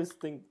 I always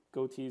think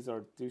goatees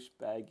are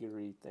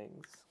douchebaggery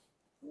things.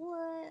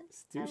 What?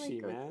 It's I like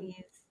douchey, man.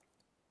 goatees.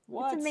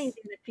 It's What?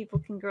 amazing that people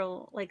can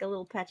grow like a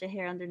little patch of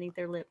hair underneath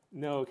their lip.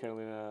 No,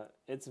 Carolina.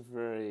 It's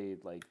very,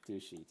 like,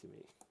 douchey to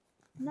me.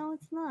 No,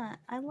 it's not.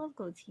 I love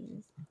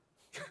goatees.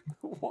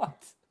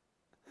 What?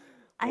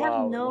 I have Wow,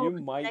 no you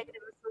might.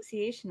 negative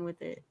association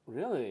with it.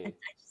 Really?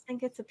 I just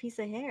think it's a piece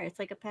of hair. It's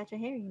like a patch of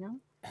hair, you know?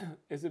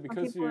 Is it Some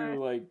because people are.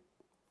 you, like,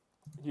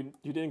 you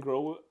didn't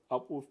grow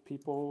up with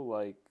people,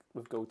 like,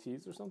 with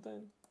goatees or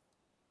something?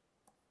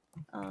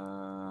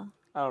 Uh,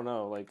 I don't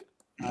know. Like,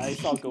 I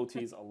saw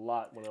goatees a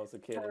lot when I was a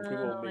kid, and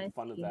people would make I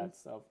fun of see. that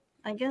stuff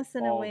I guess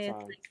in a all way the it's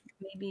time. like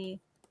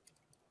maybe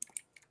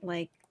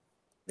like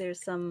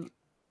there's some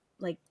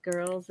like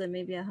girls that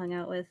maybe I hung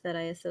out with that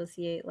I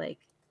associate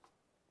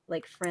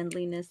like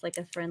friendliness, like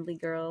a friendly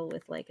girl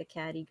with like a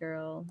catty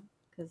girl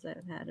because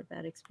I've had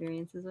bad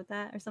experiences with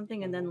that or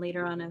something. And Mm-hmm. then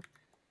later on, I've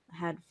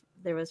had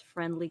there was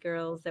friendly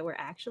girls that were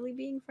actually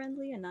being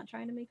friendly and not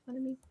trying to make fun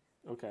of me,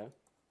 Okay.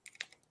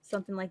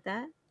 something like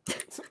that.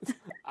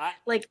 I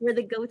Like were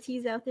the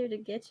goatees out there to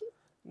get you?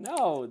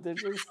 no, they're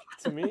just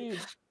to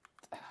me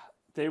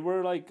they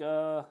were like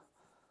I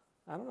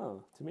don't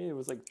know. To me it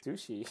was like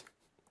douchey.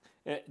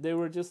 They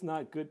were just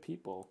not good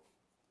people.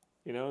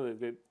 You know,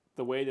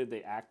 the way that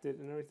they acted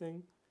and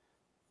everything.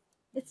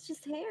 It's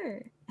just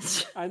hair.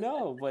 I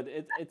know, but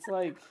it's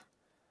like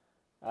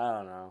I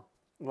don't know.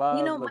 A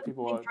You lot know, of the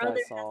people my that I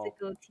brother has saw. a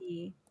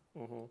goatee.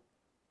 Hmm.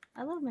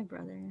 I love my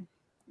brother.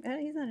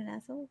 He's not an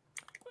asshole.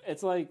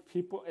 It's like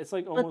people. It's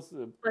like But almost.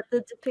 but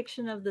the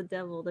depiction of the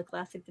devil, the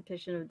classic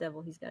depiction of the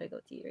devil, he's got a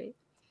goatee, right?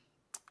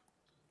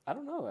 I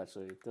don't know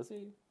actually. Does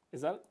he?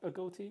 Is that a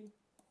goatee?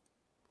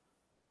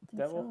 I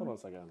think Devil. Hold so. on a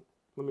second.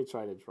 Let me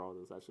try to draw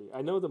this. Actually,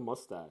 I know the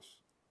mustache.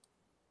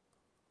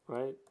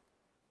 Right.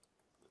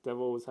 The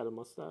devil always had a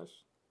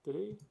mustache. Did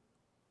he?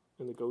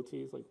 And the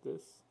goatee is like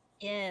this.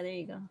 Yeah, there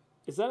you go.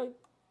 Is that a,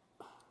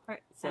 Or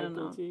is I that a don't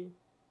know. goatee?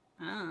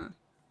 Ah,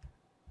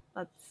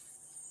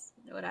 that's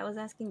what I was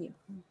asking you.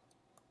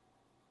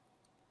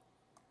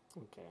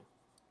 Okay.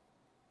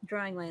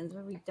 Drawing lines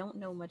where we don't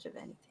know much of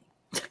anything.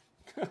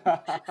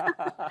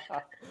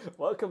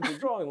 Welcome to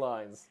Drawing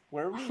Lines,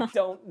 where we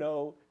don't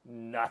know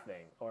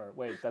nothing. Or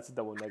wait, that's a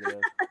double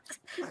negative.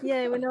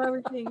 Yeah, we know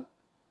everything.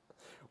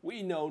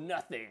 We know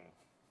nothing.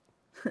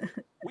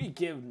 We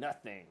give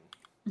nothing.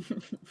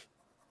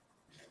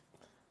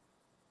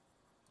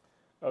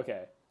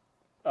 Okay.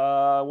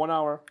 1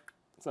 hour.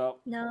 So,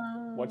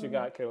 No. what you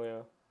got,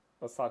 Kalia?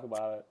 Let's talk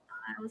about it.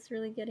 I was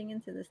really getting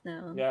into this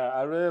now. Yeah,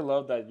 I really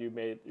love that you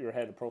made your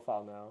head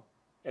profile now.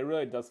 It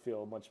really does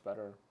feel much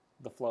better.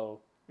 The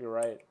flow. You're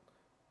right.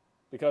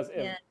 Because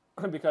if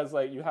Yeah. because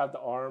like you have the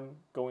arm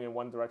going in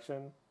one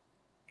direction,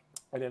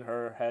 and then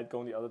her head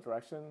going the other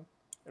direction,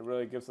 it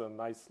really gives a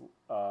nice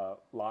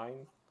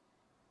line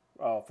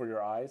for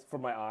your eyes. For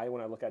my eye,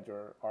 when I look at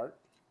your art,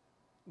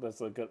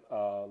 there's a good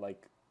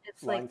like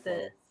It's line like flow.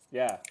 this.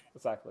 Yeah,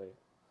 exactly.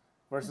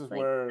 Versus It's like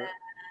where that.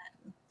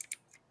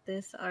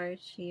 This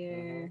arch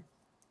here,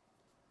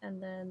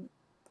 and then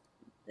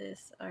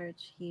this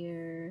arch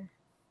here.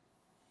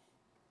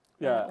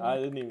 yeah, I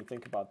didn't even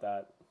think about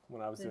that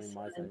when I was doing This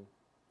my one. thing.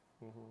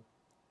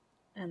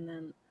 And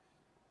then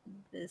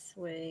this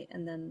way,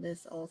 and then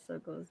this also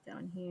goes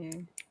down here.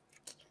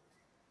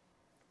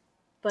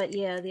 But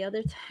yeah, the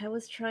other I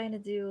was trying to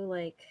do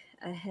like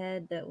a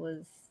head that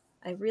was.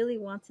 I really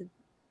wanted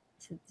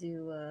to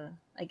do.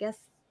 I guess.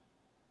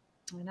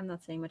 And I'm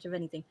not saying much of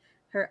anything.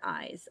 Her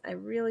eyes. I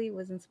really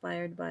was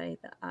inspired by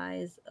the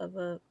eyes of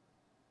a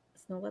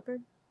snow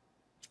leopard.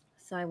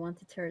 So I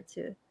wanted her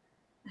to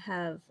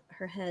have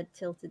her head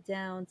tilted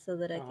down so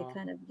that I could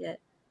kind of get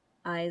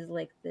eyes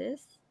like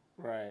this.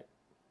 Right.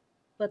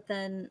 But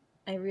then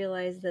I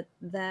realized that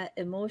that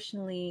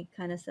emotionally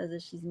kind of says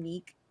that she's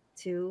meek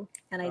too,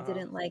 and I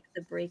didn't like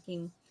the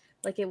breaking,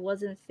 like it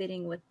wasn't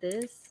fitting with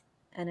this,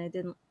 and I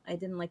didn't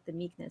like the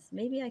meekness.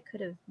 Maybe I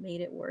could have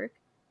made it work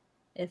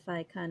if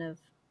I kind of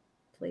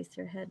placed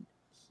her head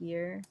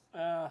here,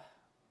 so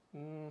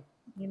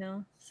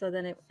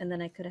then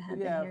I could have had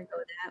the Yeah. hair go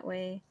that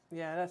way.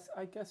 Yeah, that's.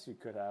 I guess you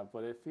could have,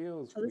 but it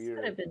feels So this could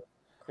weird. have been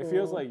It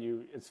feels cool. like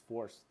it's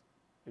forced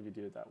if you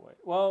do it that way.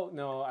 Well,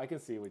 no, I can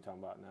see what you're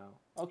talking about now.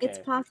 Okay. It's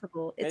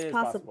possible. It It's is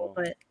possible,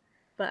 possible.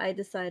 but I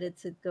decided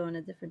to go in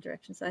a different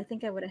direction. So I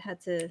think I would have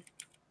had to.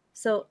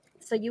 So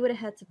you would have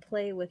had to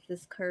play with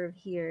this curve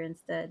here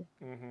instead.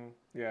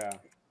 Yeah.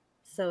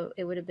 So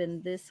it would have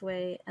been this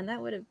way, and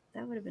that would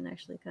have been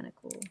actually kind of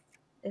cool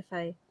if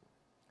I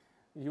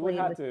You would played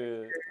have with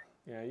to.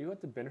 Yeah, you have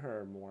to bend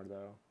her more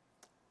though.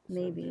 So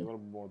it'd be a maybe. little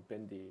more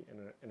bendy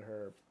in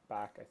her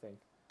back, I think.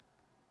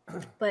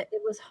 But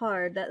it was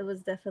hard. That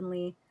was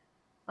definitely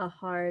a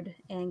hard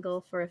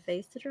angle for a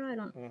face to draw. I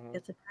don't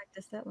get to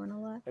practice that one a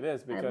lot. It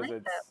is I because like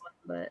it's. that one,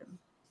 but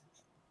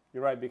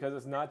You're right because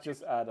it's not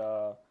just at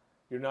a.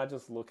 You're not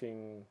just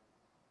looking.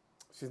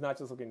 She's not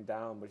just looking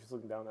down, but she's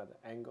looking down at an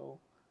angle.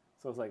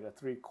 So it's like a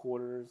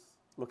 3/4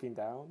 looking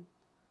down.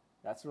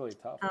 That's really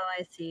tough. oh,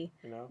 I see.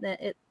 You know.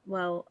 That it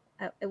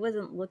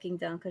wasn't looking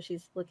down because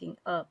she's looking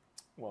up,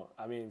 Well,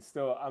 I mean,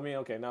 still, I mean,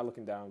 okay, not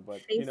looking down,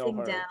 but facing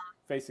her down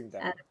facing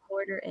down. at a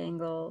quarter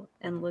angle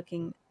and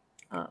looking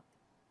up.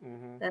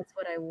 That's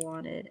what I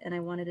wanted, and I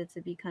wanted it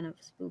to be kind of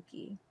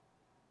spooky.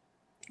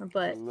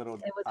 But Little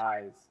it was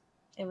hard. eyes.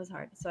 It was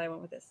hard, so I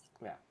went with this.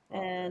 Yeah.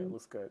 Well, And it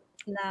looks good.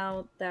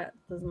 now that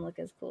doesn't look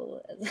as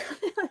cool as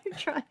I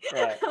tried.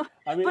 Right.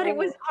 I mean, but it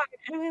was hard,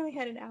 and I only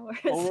had an hour.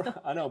 So.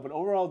 I know, but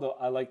overall, though,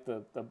 I like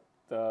the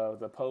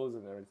pose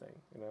and everything.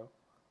 You know,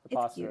 the It's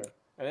posture, cute.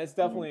 and it's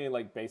definitely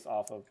like based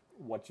off of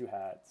what you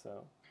had.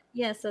 So.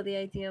 Yeah, so the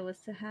idea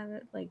was to have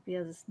it like be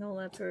as a snow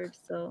leopard.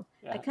 So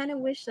Yeah. I kind of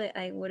wish that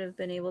I would have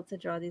been able to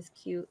draw these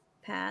cute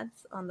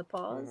pads on the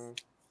paws,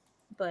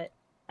 but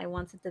I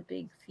wanted the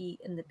big feet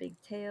and the big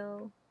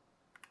tail.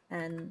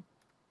 And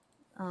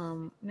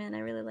man, I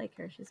really like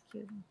her. She's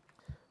cute.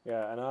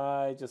 Yeah, and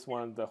I just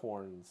wanted the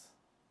horns,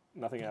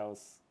 nothing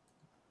else.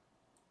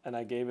 And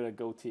I gave it a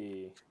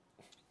goatee.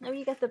 Oh,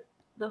 you got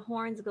the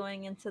horns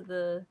going into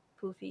the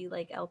poofy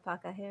like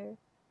alpaca hair.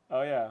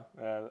 Oh yeah,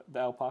 the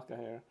alpaca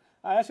hair.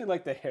 I actually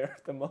like the hair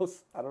the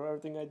most out of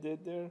everything I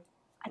did there.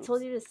 I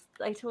told you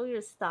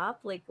to stop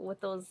like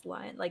with those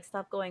lines, like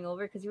stop going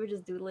over because you were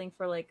just doodling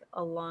for like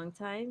a long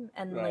time,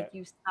 and like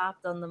you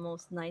stopped on the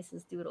most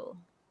nicest doodle.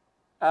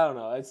 I don't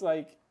know. It's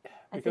like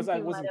because I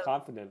you wasn't might have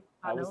confident.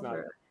 I was not.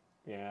 over.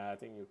 Yeah, I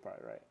think you're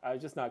probably right. I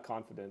was just not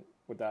confident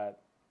with that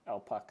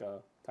alpaca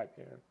type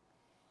hair.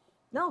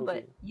 No,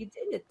 but you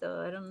did it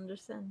though. I don't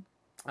understand.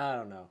 I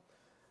don't know.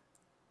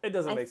 It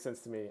doesn't make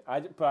sense to me.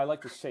 But I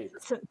like the shape.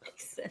 It doesn't make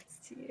sense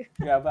to you.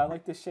 Yeah, but I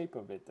like the shape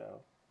of it though.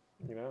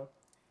 You know.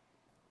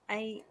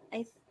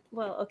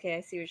 Well, okay,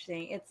 I see what you're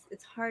saying.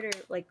 It's harder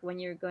like when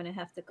you're going to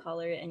have to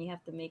color it and you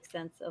have to make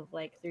sense of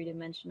like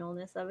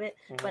three-dimensionalness of it.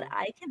 But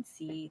I can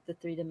see the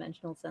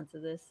three-dimensional sense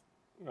of this.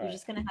 Right. You're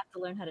just gonna have to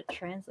learn how to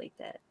translate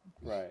that.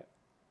 Right.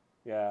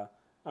 Yeah.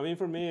 I mean,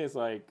 for me, it's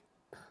like,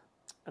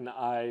 and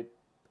I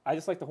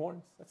just like the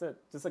horns. That's it.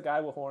 Just a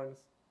guy with horns,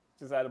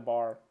 just at a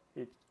bar.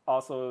 He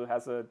also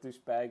has a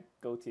douchebag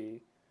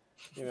goatee,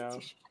 you know,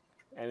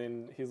 and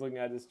then he's looking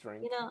at his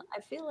drink. You know,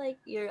 I feel like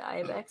your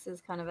ibex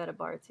is kind of at a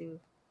bar too.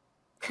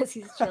 because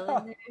he's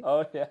chilling there.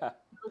 Oh yeah,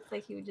 He looks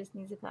like he just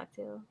needs a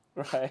cocktail.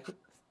 right.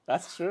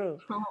 That's true.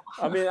 Oh,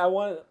 I mean, I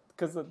want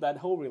because that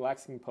whole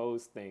relaxing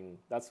pose thing.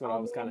 That's what I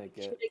was man, kind you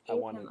of should get. have I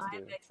gave wanted him to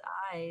do. Ibex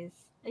eyes.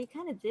 You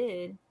kind of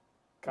did.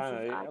 'Cause his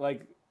Kind eye, of like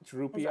his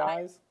droopy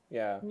eye. eyes.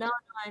 Yeah. No, no,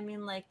 I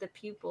mean like the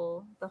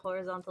pupil, the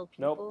horizontal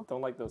Nope. pupil.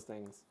 Don't like those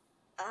things.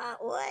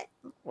 What?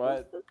 What's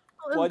What? this?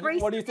 Oh,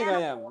 embrace What do you the think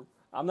I animal. am?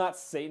 I'm not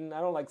Satan. I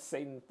don't like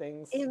Satan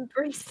things.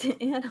 Embrace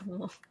the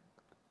animal.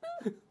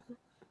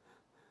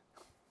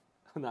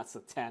 I'm not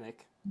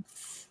satanic.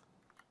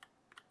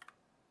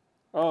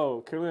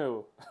 Oh,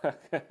 Kulu.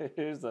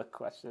 Here's a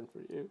question for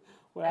you.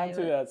 What happened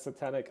to that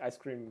satanic ice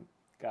cream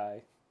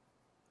guy?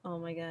 Oh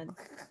my god.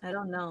 I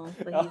don't know,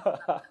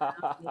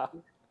 but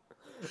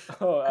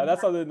Oh,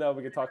 that's something that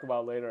we could talk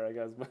about later, I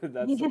guess. But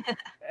that's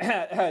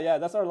yeah,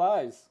 that's our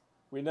lives.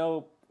 We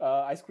know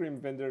ice cream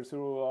vendors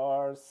who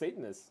are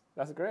Satanists.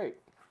 That's great.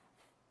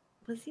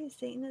 Was he a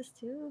Satanist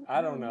too?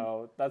 I don't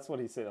know. That's what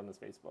he said on his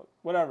Facebook.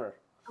 Whatever.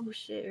 Oh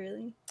shit,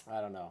 really?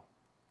 I don't know.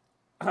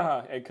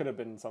 It could have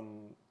been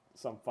some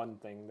fun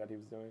thing that he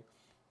was doing.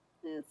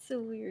 It's a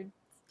weird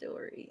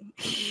story.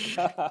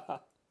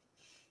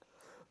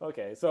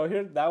 Okay, so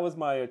here that was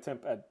my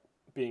attempt at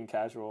being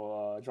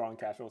casual, drawing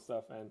casual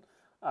stuff, and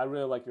I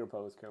really like your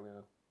pose,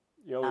 Carolina.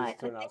 You always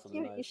turn out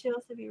something You nice. should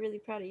also be really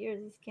proud of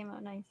yours. This came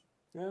out nice.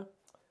 Yeah,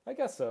 I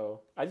guess so.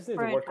 I just need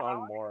For to an work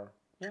on more.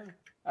 Yeah,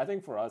 I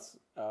think for us,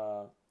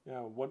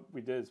 what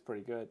we did is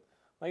pretty good.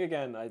 Like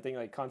again, I think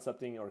like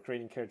concepting or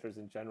creating characters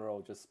in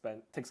general just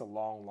takes a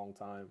long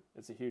time.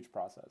 It's a huge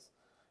process,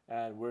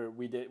 and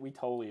we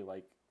totally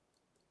like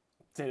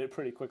did it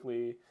pretty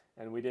quickly,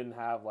 and we didn't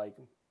have like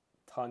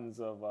tons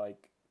of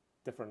like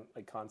different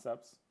like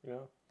concepts,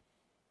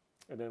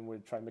 and then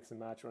we'd try mix and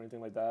match or anything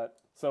like that.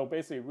 So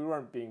basically, we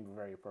weren't being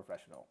very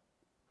professional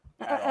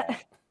at all.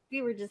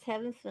 We were just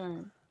having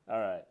fun. All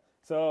right.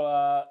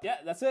 So yeah,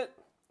 that's it.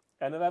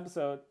 End of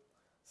episode.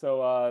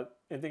 So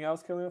anything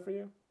else, Killian, for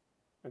you?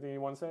 Anything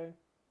you want to say?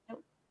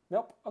 Nope.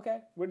 Nope. Okay,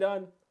 we're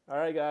done. All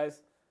right,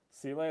 guys.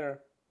 See you later.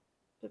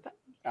 Bye-bye.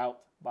 Out.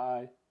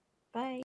 Bye. Bye.